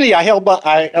so skinny. I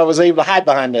was able to hide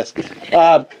behind this.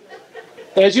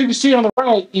 As you can see on the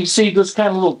right, you see those kind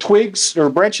of little twigs or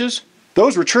branches.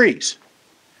 Those were trees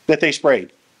that they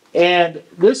sprayed. And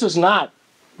this is not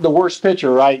the worst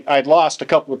picture. I'd lost a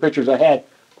couple of pictures I had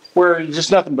where it's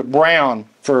just nothing but brown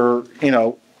for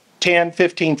 10,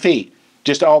 15 feet.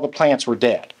 Just all the plants were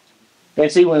dead.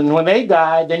 And see, when they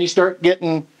die, then you start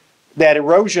getting that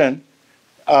erosion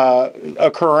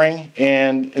occurring,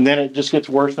 and then it just gets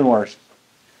worse and worse.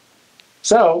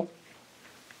 So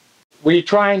we're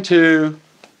trying to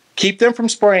keep them from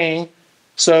spraying,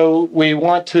 so we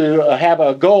want to have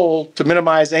a goal to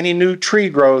minimize any new tree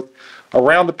growth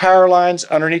around the power lines,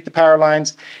 underneath the power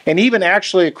lines, and even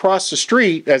actually across the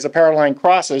street as the power line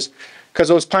crosses, because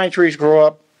those pine trees grow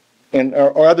up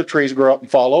or other trees grow up and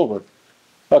fall over.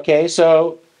 Okay,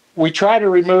 so we try to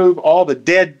remove all the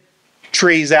dead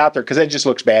trees out there because that just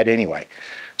looks bad anyway.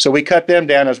 So we cut them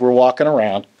down as we're walking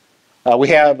around. We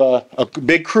have a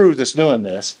big crew that's doing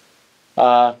this.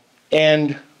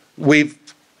 And we've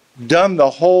done the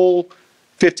whole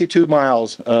 52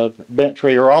 miles of bent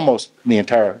tree, or almost the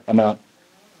entire amount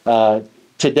to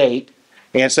date.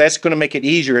 And so that's going to make it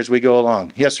easier as we go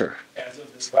along. Yes, sir. As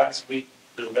of this last week,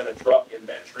 there's been a truck in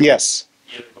bent tree. Yes.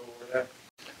 You want to go over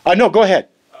that? No, go ahead.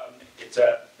 It's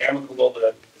a amicable,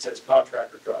 it says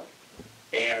contractor truck.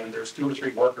 And there's 2 or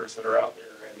 3 workers that are out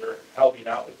there, and they're helping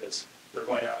out with this. They're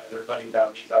going out and they're cutting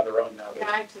down these on their own now.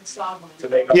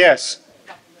 Yes.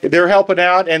 They're helping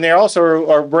out, and they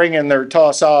also are bringing their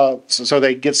tall saw so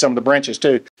they get some of the branches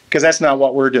too, because that's not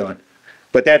what we're doing.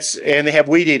 But and they have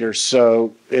weed eaters,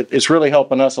 so it's really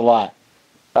helping us a lot.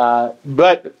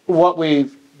 But what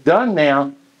we've done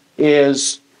now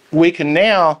is what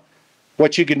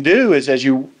you can do is, as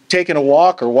you taking a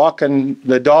walk or walking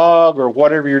the dog or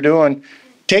whatever you're doing,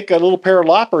 take a little pair of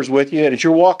loppers with you, and as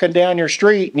you're walking down your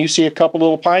street and you see a couple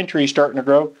little pine trees starting to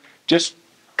grow, just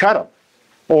cut them.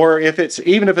 Or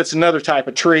even if it's another type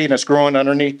of tree and it's growing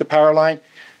underneath the power line,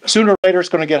 sooner or later it's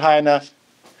going to get high enough.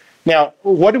 Now,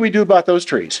 what do we do about those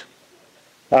trees?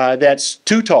 That's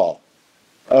too tall.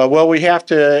 Well, we have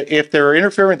to, if they're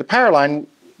interfering with the power line,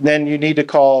 then you need to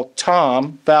call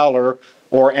Tom Fowler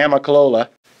or Amicalola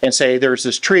and say there's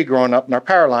this tree growing up in our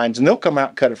power lines, and they'll come out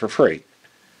and cut it for free.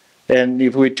 And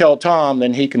if we tell Tom,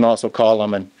 then he can also call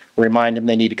them and remind them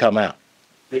they need to come out.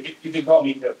 You can call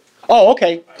me too. Oh,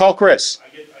 okay. Call Chris.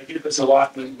 I get this a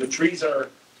lot. The trees are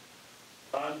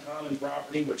on common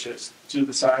property, which is to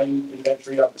the side, in that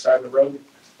tree off the side of the road,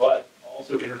 but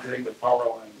also interfering with power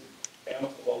lines.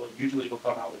 Amicalola usually will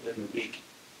come out within the week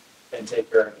and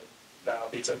take care of it. Now,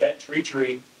 if it's a bent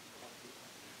tree,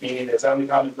 meaning it's on the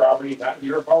common property, not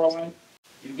your power line,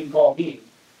 you can call me,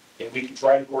 and we can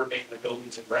try to coordinate the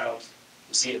buildings and grounds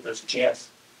to see if there's a chance.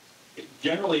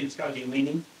 Generally, it's going to be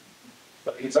leaning,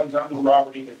 but if it's on common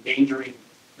property and endangering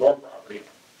your property,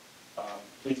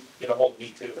 please get a hold of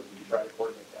me too, and we can try to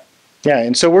coordinate that. Yeah,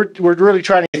 and so we're really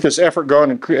trying to get this effort going,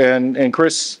 and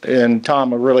Chris and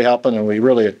Tom are really helping, and we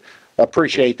really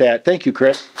appreciate that. Thank you,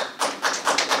 Chris.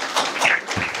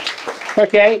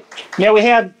 Okay, now we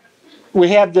have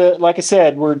the, like I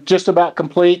said, we're just about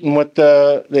complete, and with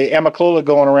the Amicalola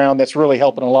going around, that's really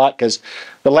helping a lot, because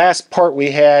the last part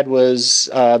we had was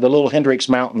the Little Hendricks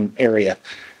Mountain area.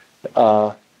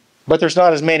 But there's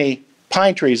not as many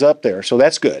pine trees up there, so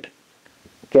that's good.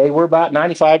 Okay, we're about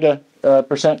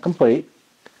 95% complete.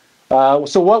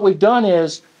 So what we've done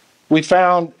is we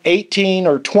found 18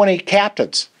 or 20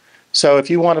 captains. So if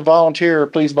you want to volunteer,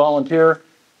 please volunteer.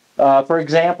 For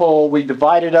example, we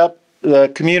divided up the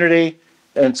community,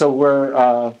 and so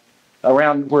we're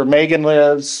around where Megan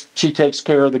lives. She takes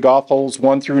care of the golf holes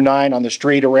 1 through 9 on the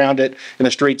street around it and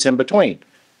the streets in between.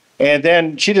 And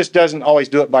then she just doesn't always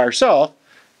do it by herself.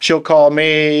 She'll call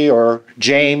me or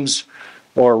James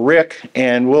or Rick,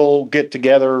 and we'll get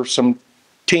together some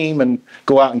team and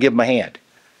go out and give them a hand,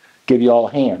 give you all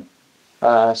a hand.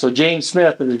 So James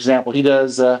Smith, for example, he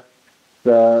does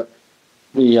the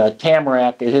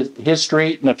Tamarack at his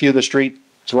street and a few of the streets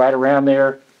right around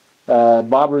there.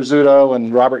 Bob Rizzuto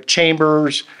and Robert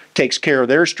Chambers takes care of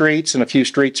their streets and a few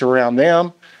streets around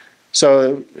them.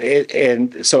 So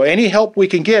so any help we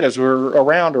can get as we're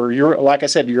around, or you're, like I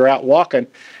said, you're out walking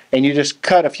and you just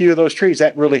cut a few of those trees,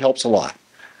 that really helps a lot.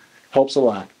 Helps a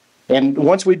lot. And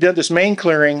once we did this main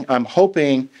clearing, I'm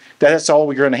hoping that that's all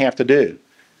we're going to have to do,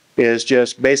 is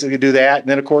just basically do that. And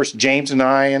then, of course, James and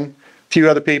I and a few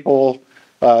other people,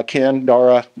 Ken,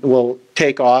 Dara, will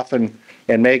take off, and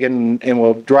Megan, and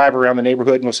we'll drive around the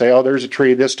neighborhood and we'll say, oh, there's a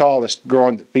tree this tall that's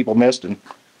growing that people missed, and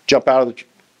jump out of the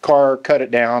car, cut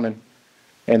it down,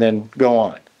 and then go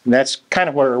on. And that's kind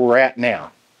of where we're at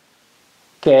now.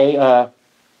 Okay,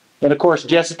 and of course,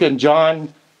 Jessica and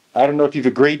John, I don't know if you've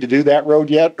agreed to do that road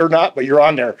yet or not, but you're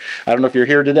on there. I don't know if you're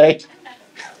here today.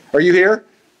 Are you here?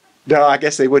 No, I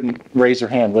guess they wouldn't raise their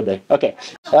hand, would they? Okay.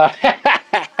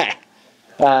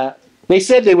 They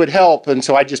said they would help, and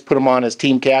so I just put them on as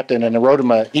team captain, and I wrote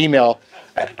them an email.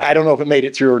 I don't know if it made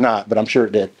it through or not, but I'm sure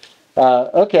it did.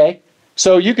 Okay,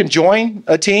 so you can join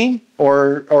a team,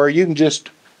 or you can just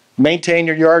maintain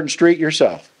your yard and street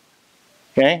yourself.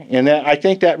 Okay, and I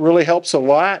think that really helps a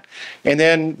lot. And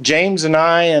then James and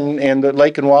I and the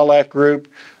Lake and Wildlife Group,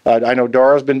 I know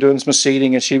Dara's been doing some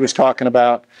seeding, and she was talking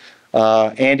about,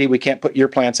 Andy, we can't put your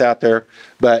plants out there,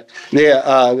 but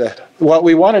what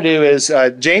we want to do is,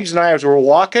 James and I, as we're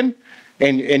walking,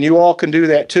 and you all can do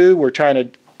that too, we're trying to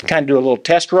kind of do a little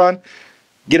test run,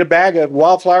 get a bag of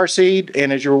wildflower seed,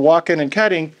 and as you're walking and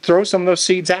cutting, throw some of those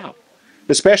seeds out,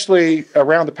 especially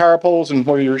around the power poles and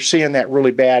where you're seeing that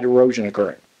really bad erosion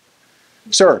occurring.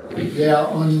 Sir?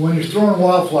 Yeah, when you're throwing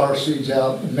wildflower seeds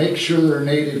out, make sure they're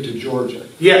native to Georgia.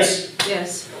 Yes.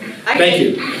 Yes. Thank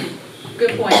you.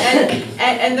 Good point.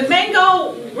 And the main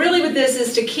goal really with this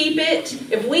is to keep it,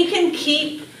 if we can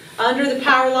keep Under the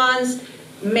Power Lines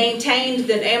maintained,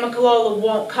 then Amicalola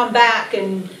won't come back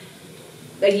in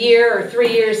a year or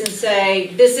 3 years and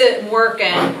say, this isn't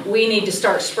working, we need to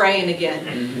start spraying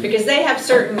again. Because they have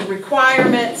certain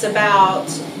requirements about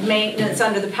maintenance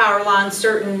under the power line,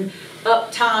 certain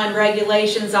uptime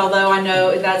regulations, although I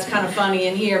know that's kind of funny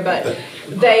in here, but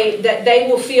they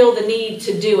will feel the need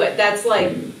to do it. That's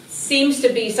like, seems to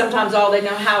be sometimes all they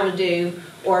know how to do,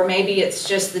 or maybe it's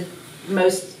just the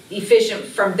most efficient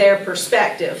from their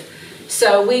perspective.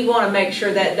 So we want to make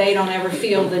sure that they don't ever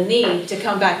feel the need to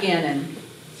come back in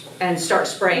and start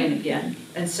spraying again.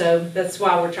 And so that's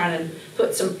why we're trying to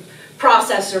put some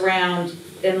process around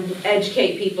and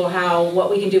educate people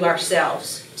what we can do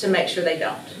ourselves to make sure they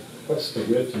don't. What's the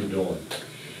width you're doing?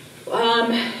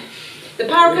 The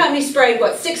power company sprayed,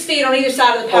 what, 6 feet on either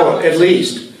side of the power line? At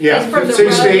least, yeah,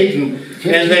 6 feet,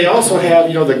 and they also have,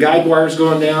 you know, the guide wires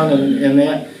going down and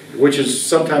that, which is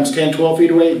sometimes 10, 12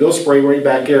 feet away. They'll spray right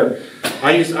back there.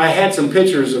 I had some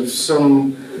pictures of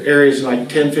some areas like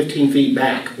 10, 15 feet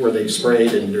back where they've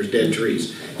sprayed and there's dead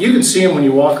trees. You can see them when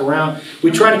you walk around. We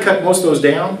try to cut most of those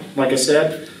down, like I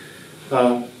said,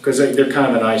 because they're kind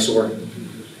of an eyesore,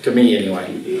 to me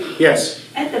anyway. Yes?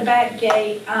 At the back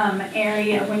gate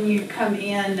area, when you come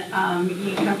in,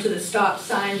 you come to the stop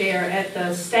sign there at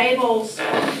the stables.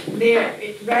 There,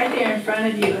 right there in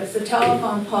front of you is the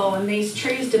telephone pole, and these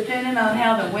trees, depending on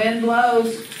how the wind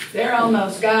blows, they're on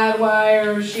those guide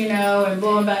wires, you know, and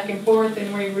blowing back and forth.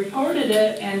 And we reported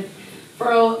it, and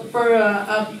for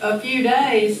a few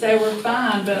days they were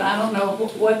fine, but I don't know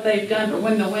what they've done. But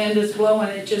when the wind is blowing,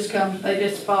 it just comes, they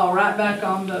just fall right back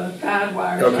on the guide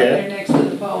wires right there next to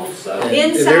the poles. So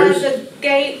inside the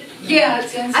gate. Yeah,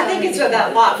 it's inside. I think it's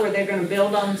that lot where they're going to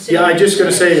build on. Yeah, I'm just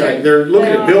going to say, like, they're looking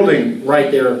at building right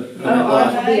there on that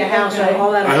lot. Be a house,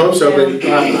 all that. I hope so, but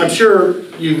I'm sure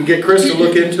you can get Chris to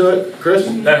look into it. Chris?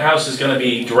 That house is going to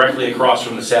be directly across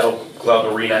from the Saddle Club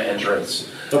Arena entrance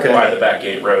by the back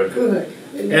gate road. Good.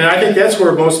 And I think that's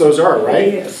where most of those are,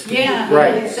 right? Yes. Yeah.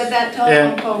 Right. It's at that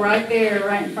telephone pole right there,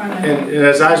 right in front of And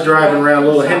as I was driving around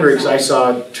Little Hendricks, I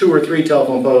saw 2 or 3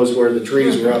 telephone poles where the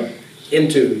trees were up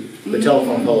into the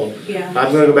telephone pole. Yeah.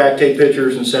 I'm going to go back, take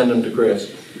pictures, and send them to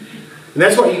Chris. And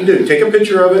that's what you can do. Take a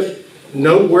picture of it,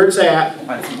 note where it's at,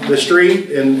 the street,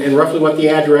 and roughly what the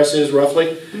address is, roughly,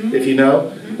 if you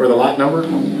know, or the lot number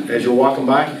as you're walking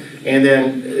by, and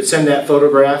then send that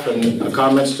photograph and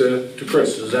comments to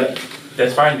Chris. Is that?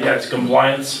 That's fine. Yeah, it's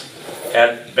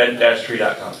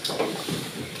compliance@bent-tree.com.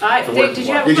 All right, Dick, did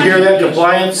you have a question? Did you hear that?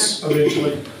 Compliance?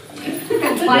 Eventually.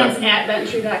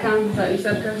 Compliance@benttree.com, is that what you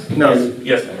said, Chris? No.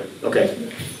 Yes, ma'am. Okay.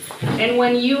 And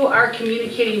when you are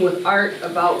communicating with Art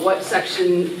about what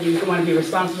section you want to be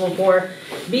responsible for,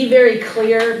 be very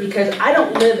clear, because I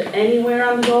don't live anywhere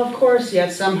on the golf course,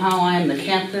 yet somehow I am the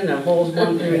captain of holes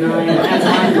 1 through 9, and that's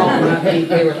my fault for not being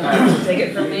clear with Art. So take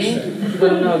it from me, let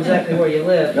them know exactly where you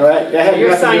live. No, that had You're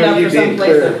nothing signed to up do for with you being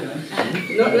someplace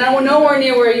nowhere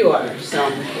near where you are, so.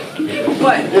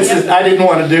 What? I didn't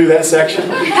want to do that section.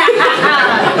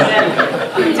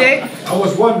 Dick? I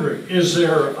was wondering, is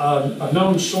there a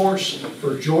known source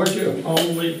for Georgia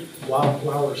only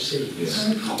wildflower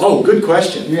seeds? Oh, good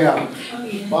question. Yeah,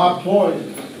 Bob Floyd.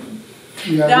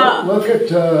 Yeah, No. look at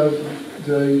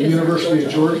the University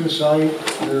of Georgia site.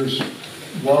 There's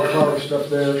wildflower stuff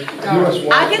there.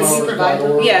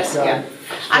 USwildflowers.org. Yes, yeah.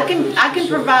 I can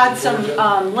provide some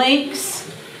links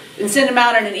and send them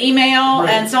out in an email,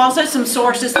 and so also some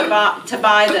sources to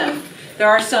buy them. There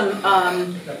are some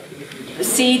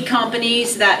seed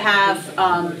companies that have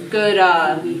good,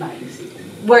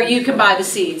 where you can buy the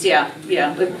seeds, yeah.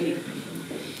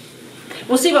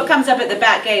 We'll see what comes up at the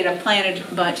back gate. I've planted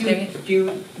a bunch. Do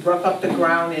you rough up the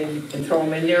ground and throw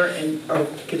them in there?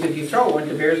 Because if you throw one,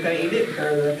 the bear's going to eat it?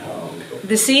 Or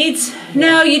the seeds?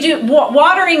 No, you do.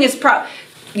 Watering is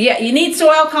yeah, you need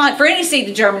soil for any seed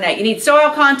to germinate. You need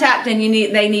soil contact and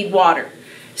they need water.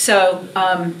 So,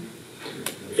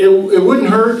 it wouldn't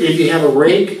hurt if you have a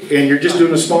rake and you're just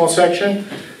doing a small section.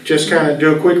 Just kind of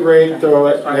do a quick rake, throw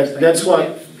it. That's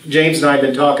what James and I have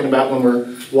been talking about when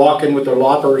we're walking with our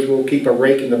loppers. We'll keep a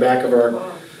rake in the back of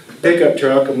our pickup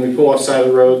truck, and we pull off the side of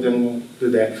the road, then we'll do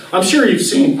that. I'm sure you've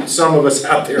seen some of us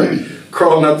out there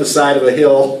crawling up the side of a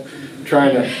hill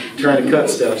trying to cut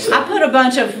stuff. So. I put a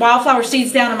bunch of wildflower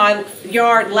seeds down in my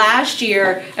yard last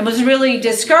year and was really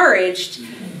discouraged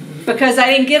because I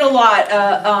didn't get a lot.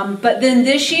 But then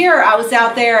this year I was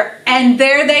out there and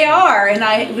there they are, and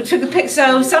I took a pic.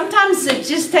 So sometimes it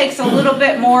just takes a little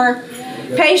bit more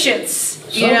patience.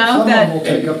 You know, some of them will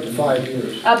take up to 5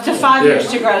 years. Up to 5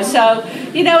 years to grow. So,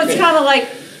 you know, it's kind of like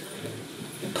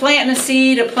planting a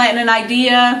seed, or planting an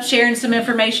idea, sharing some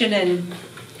information, and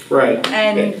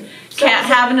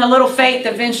having a little faith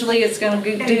eventually it's going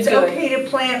to do good. It's okay to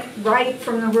plant right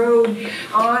from the road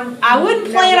on? I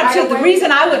wouldn't plant up to, the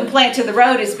reason I wouldn't plant to the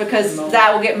road is because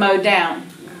that will get mowed down.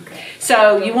 Okay.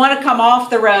 So you want to come off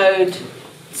the road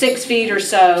 6 feet or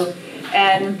so,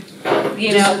 and,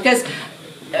 you know, because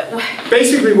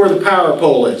basically where the power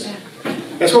pole is.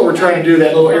 That's what we're trying to do,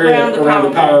 that little area around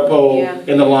the power pole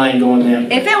and the line going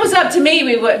down. If it was up to me,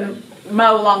 we wouldn't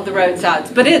mow along the roadsides,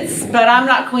 but I'm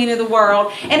not queen of the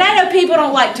world. And I know people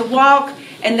don't like to walk,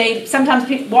 and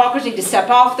sometimes walkers need to step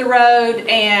off the road,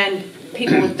 and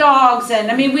people with dogs,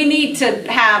 and I mean, we need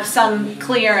to have some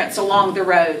clearance along the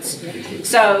roads.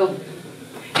 So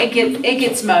it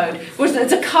gets mowed.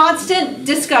 It's a constant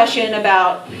discussion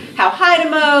about how high to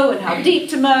mow and how deep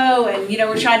to mow, and you know,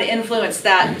 we're trying to influence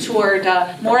that toward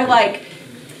more like,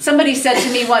 somebody said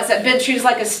to me once that Bent Tree is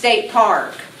like a state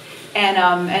park, and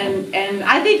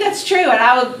I think that's true, and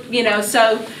I would, you know,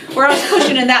 so we're always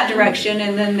pushing in that direction,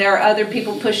 and then there are other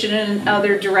people pushing in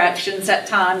other directions at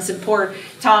times, and poor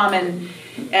Tom and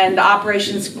the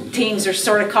operations teams are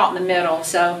sort of caught in the middle.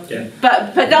 So,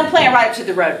 but don't plant right up to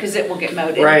the road because it will get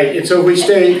mowed in. Right, and so we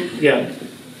stay,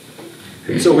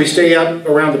 so we stay up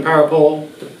around the power pole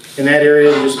in that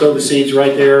area, and just throw the seeds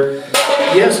right there.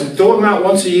 Yes, and throw them out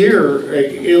once a year.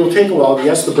 It'll take a while.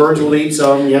 Yes, the birds will eat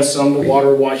some. Yes, some of the water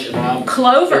will wash it off.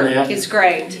 Clover is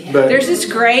great. But there's this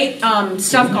great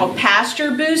stuff called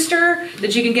pasture booster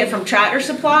that you can get from Tractor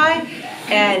Supply.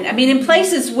 And I mean, in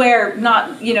places where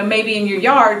not, you know, maybe in your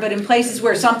yard, but in places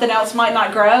where something else might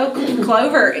not grow,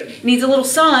 clover needs a little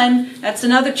sun. That's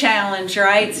another challenge,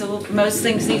 right? So most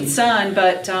things need sun,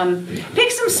 but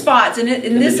pick some spots, and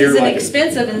this isn't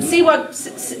expensive, and see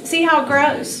how it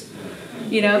grows.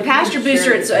 You know, pasture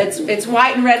booster, it's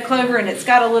white and red clover, and it's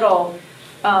got a little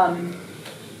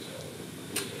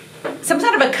some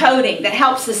kind of a coating that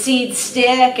helps the seeds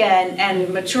stick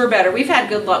and mature better. We've had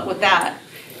good luck with that.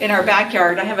 In our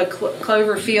backyard, I have a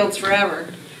clover fields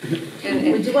forever.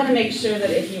 And we do want to make sure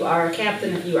that if you are a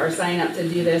captain, if you are signing up to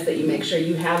do this, that you make sure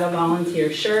you have a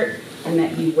volunteer shirt and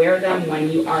that you wear them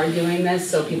when you are doing this,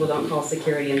 so people don't call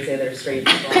security and say they're strange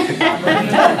people. Don't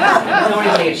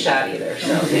want to get shot either.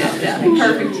 So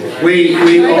perfect.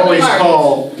 We always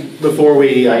call before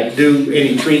we do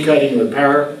any tree cutting with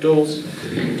power tools,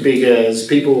 because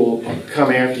people will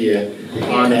come after you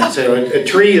on that. So a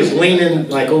tree is leaning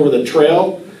like over the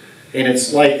trail, and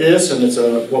it's like this, and it's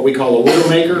what we call a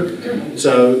widowmaker.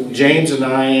 So James and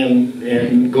I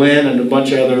and Glenn and a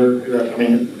bunch of other, I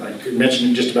mean, I could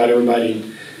mention just about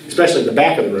everybody, especially the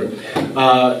back of the room,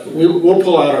 we'll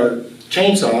pull out our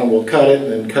chainsaw and we'll cut it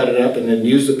and then cut it up and then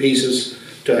use the pieces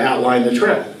to outline the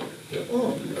trail,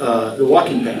 the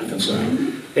walking path and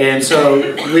stuff. And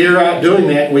so we're out doing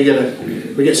that, and we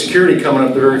get security coming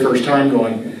up the very first time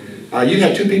going, you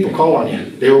had 2 people call on you.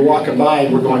 They were walking by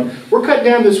and we're going, we're cutting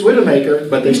down this widowmaker,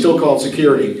 but they still called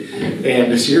security.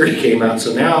 And the security came out.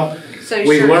 So now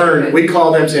we learned, we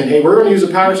call them saying, hey, we're going to use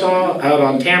a power saw out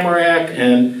on Tamarack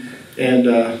and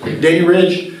Denny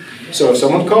Ridge. So if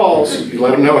someone calls, you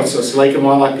let them know it's us Lake and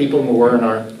Wildlife people, and we're wearing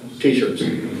our t-shirts.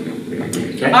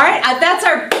 Okay. All right, that's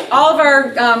all of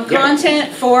our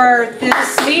content for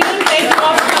this meeting. Thank you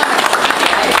all for coming.